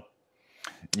 So.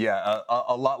 Yeah,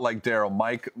 a lot like Darrell.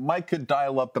 Mike could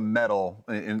dial up the metal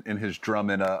in his drum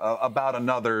in about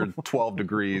another 12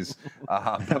 degrees,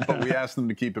 but we asked them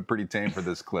to keep it pretty tame for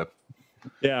this clip.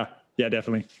 Yeah,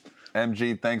 definitely.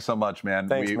 MG, thanks so much, man.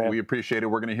 Thanks, man. We appreciate it.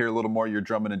 We're going to hear a little more of your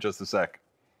drumming in just a sec.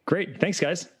 Great. Thanks,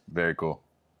 guys. Very cool.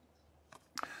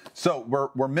 So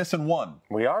we're missing one.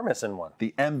 We are missing one.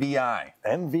 The MVI.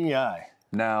 MVI.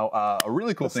 Now, a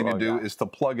really cool thing to do is to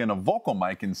plug in a vocal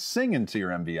mic and sing into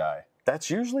your MVI.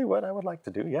 That's usually what I would like to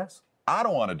do, yes. I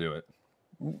don't want to do it.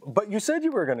 But you said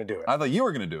you were going to do it. I thought you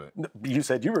were going to do it. You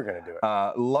said you were going to do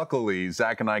it. Luckily,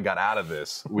 Zach and I got out of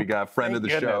this. We got friend of the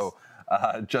show,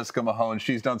 Jessica Mahone.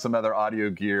 She's done some other audio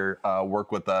gear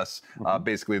work with us,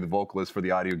 basically the vocalist for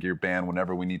the audio gear band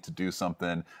whenever we need to do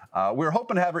something. We were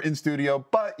hoping to have her in studio,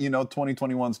 but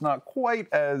 2021's not quite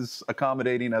as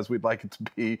accommodating as we'd like it to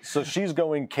be. So she's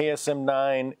going KSM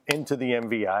 9 into the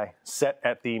MVI, set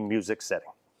at the music setting.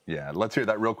 Yeah, let's hear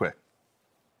that real quick.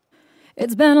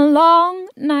 It's been a long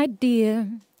night, dear.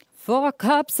 4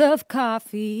 cups of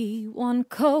coffee, 1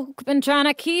 Coke. Been trying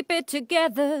to keep it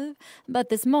together, but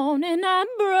this morning I'm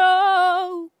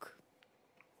broke.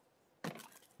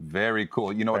 Very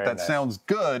cool. You know what? That sounds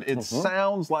good. It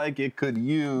sounds like it could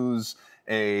use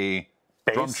a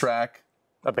drum track.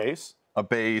 A bass. A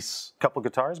bass. Couple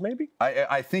guitars, maybe?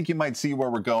 I think you might see where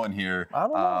we're going here. I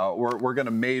don't know. We're going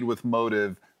to Made with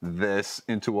Motive this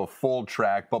into a full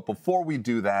track. But before we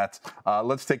do that,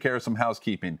 let's take care of some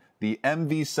housekeeping. The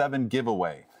MV7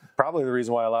 giveaway. Probably the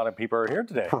reason why a lot of people are here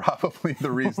today. Probably the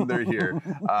reason they're here.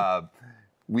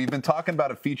 We've been talking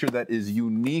about a feature that is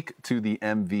unique to the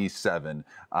MV7,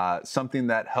 something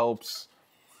that helps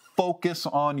focus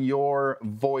on your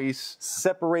voice.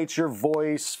 Separates your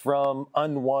voice from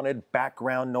unwanted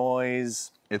background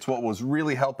noise. It's what was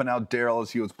really helping out Darrell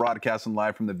as he was broadcasting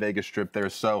live from the Vegas Strip there.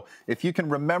 So if you can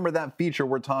remember that feature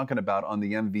we're talking about on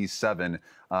the MV7,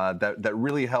 that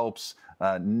really helps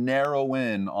narrow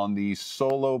in on the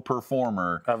solo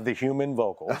performer. Of the human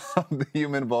vocals. The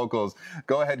human vocals.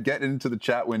 Go ahead, get into the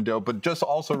chat window. But just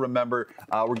also remember,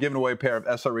 we're giving away a pair of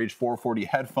SRH 440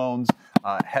 headphones.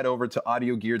 Head over to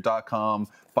audiogear.com,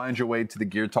 find your way to the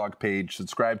Gear Talk page,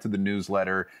 subscribe to the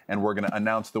newsletter, and we're going to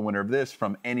announce the winner of this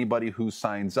from anybody who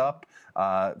signs up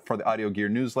for the Audio Gear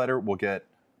newsletter. We'll get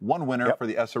one winner for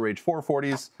the SRH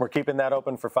 440s. We're keeping that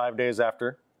open for 5 days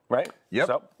after, right? Yep.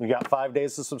 So you got 5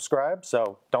 days to subscribe,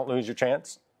 so don't lose your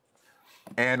chance.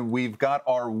 And we've got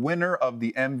our winner of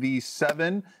the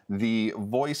MV7, the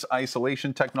voice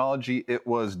isolation technology. It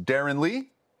was Darren Lee.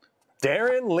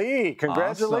 Darren Lee,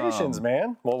 congratulations, Awesome.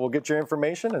 Man. Well, we'll get your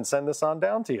information and send this on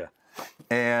down to you.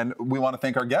 And we want to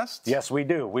thank our guests. Yes, we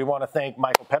do. We want to thank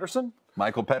Michael Pettersen,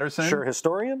 Michael Pettersen, Shure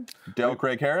Historian, Darrell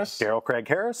Craig Harris,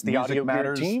 the Audio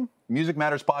Gear team,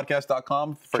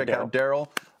 MusicMattersPodcast.com. Check out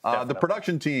Darrell. The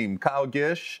production team, Kyle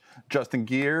Gish, Justin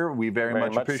Geer. We very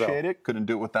much appreciate it. Couldn't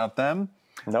do it without them.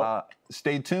 Nope.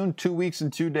 Stay tuned. 2 weeks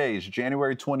and 2 days,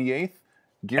 January 28th.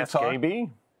 Gear SKB.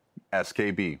 Talk.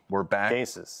 SKB. We're back.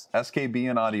 Cases. SKB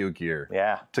and Audio Gear.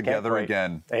 Yeah. Together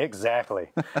again. Exactly.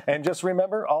 And just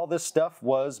remember, all this stuff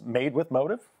was made with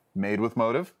motive. Made with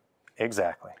motive.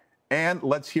 Exactly. And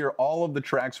let's hear all of the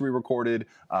tracks we recorded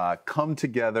come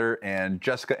together, and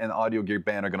Jessica and the Audio Gear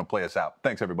band are going to play us out.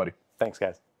 Thanks, everybody. Thanks,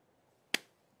 guys.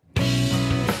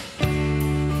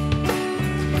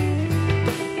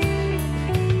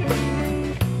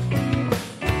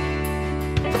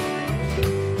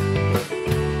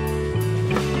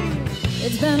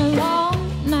 It's been a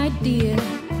long night, dear.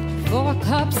 4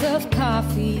 cups of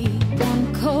coffee,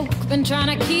 1 Coke. Been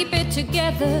trying to keep it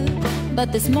together,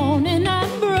 but this morning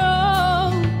I'm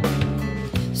broke.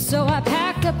 So I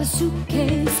packed up a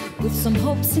suitcase with some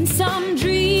hopes and some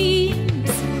dreams,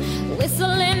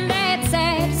 whistling that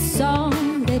sad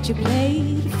song that you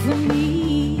played for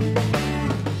me.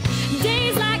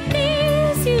 Days like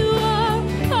this, you are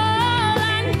all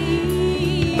I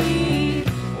need.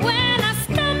 When I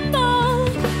stumble,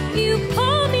 you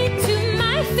pull me to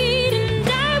my feet, and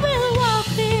I will walk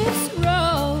this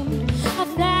road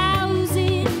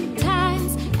 1,000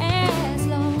 times as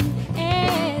long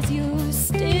as you're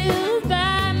still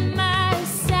by my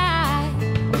side.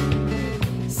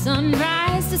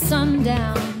 Sunrise to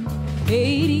sundown,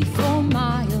 84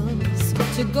 miles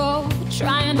to go,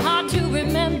 trying hard to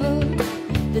remember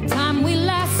the time we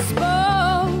last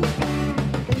spoke.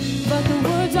 But the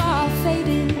words are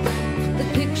faded, the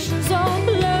pictures all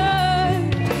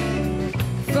blurred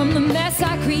from the mess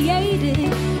I created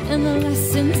and the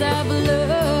lessons I've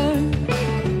learned.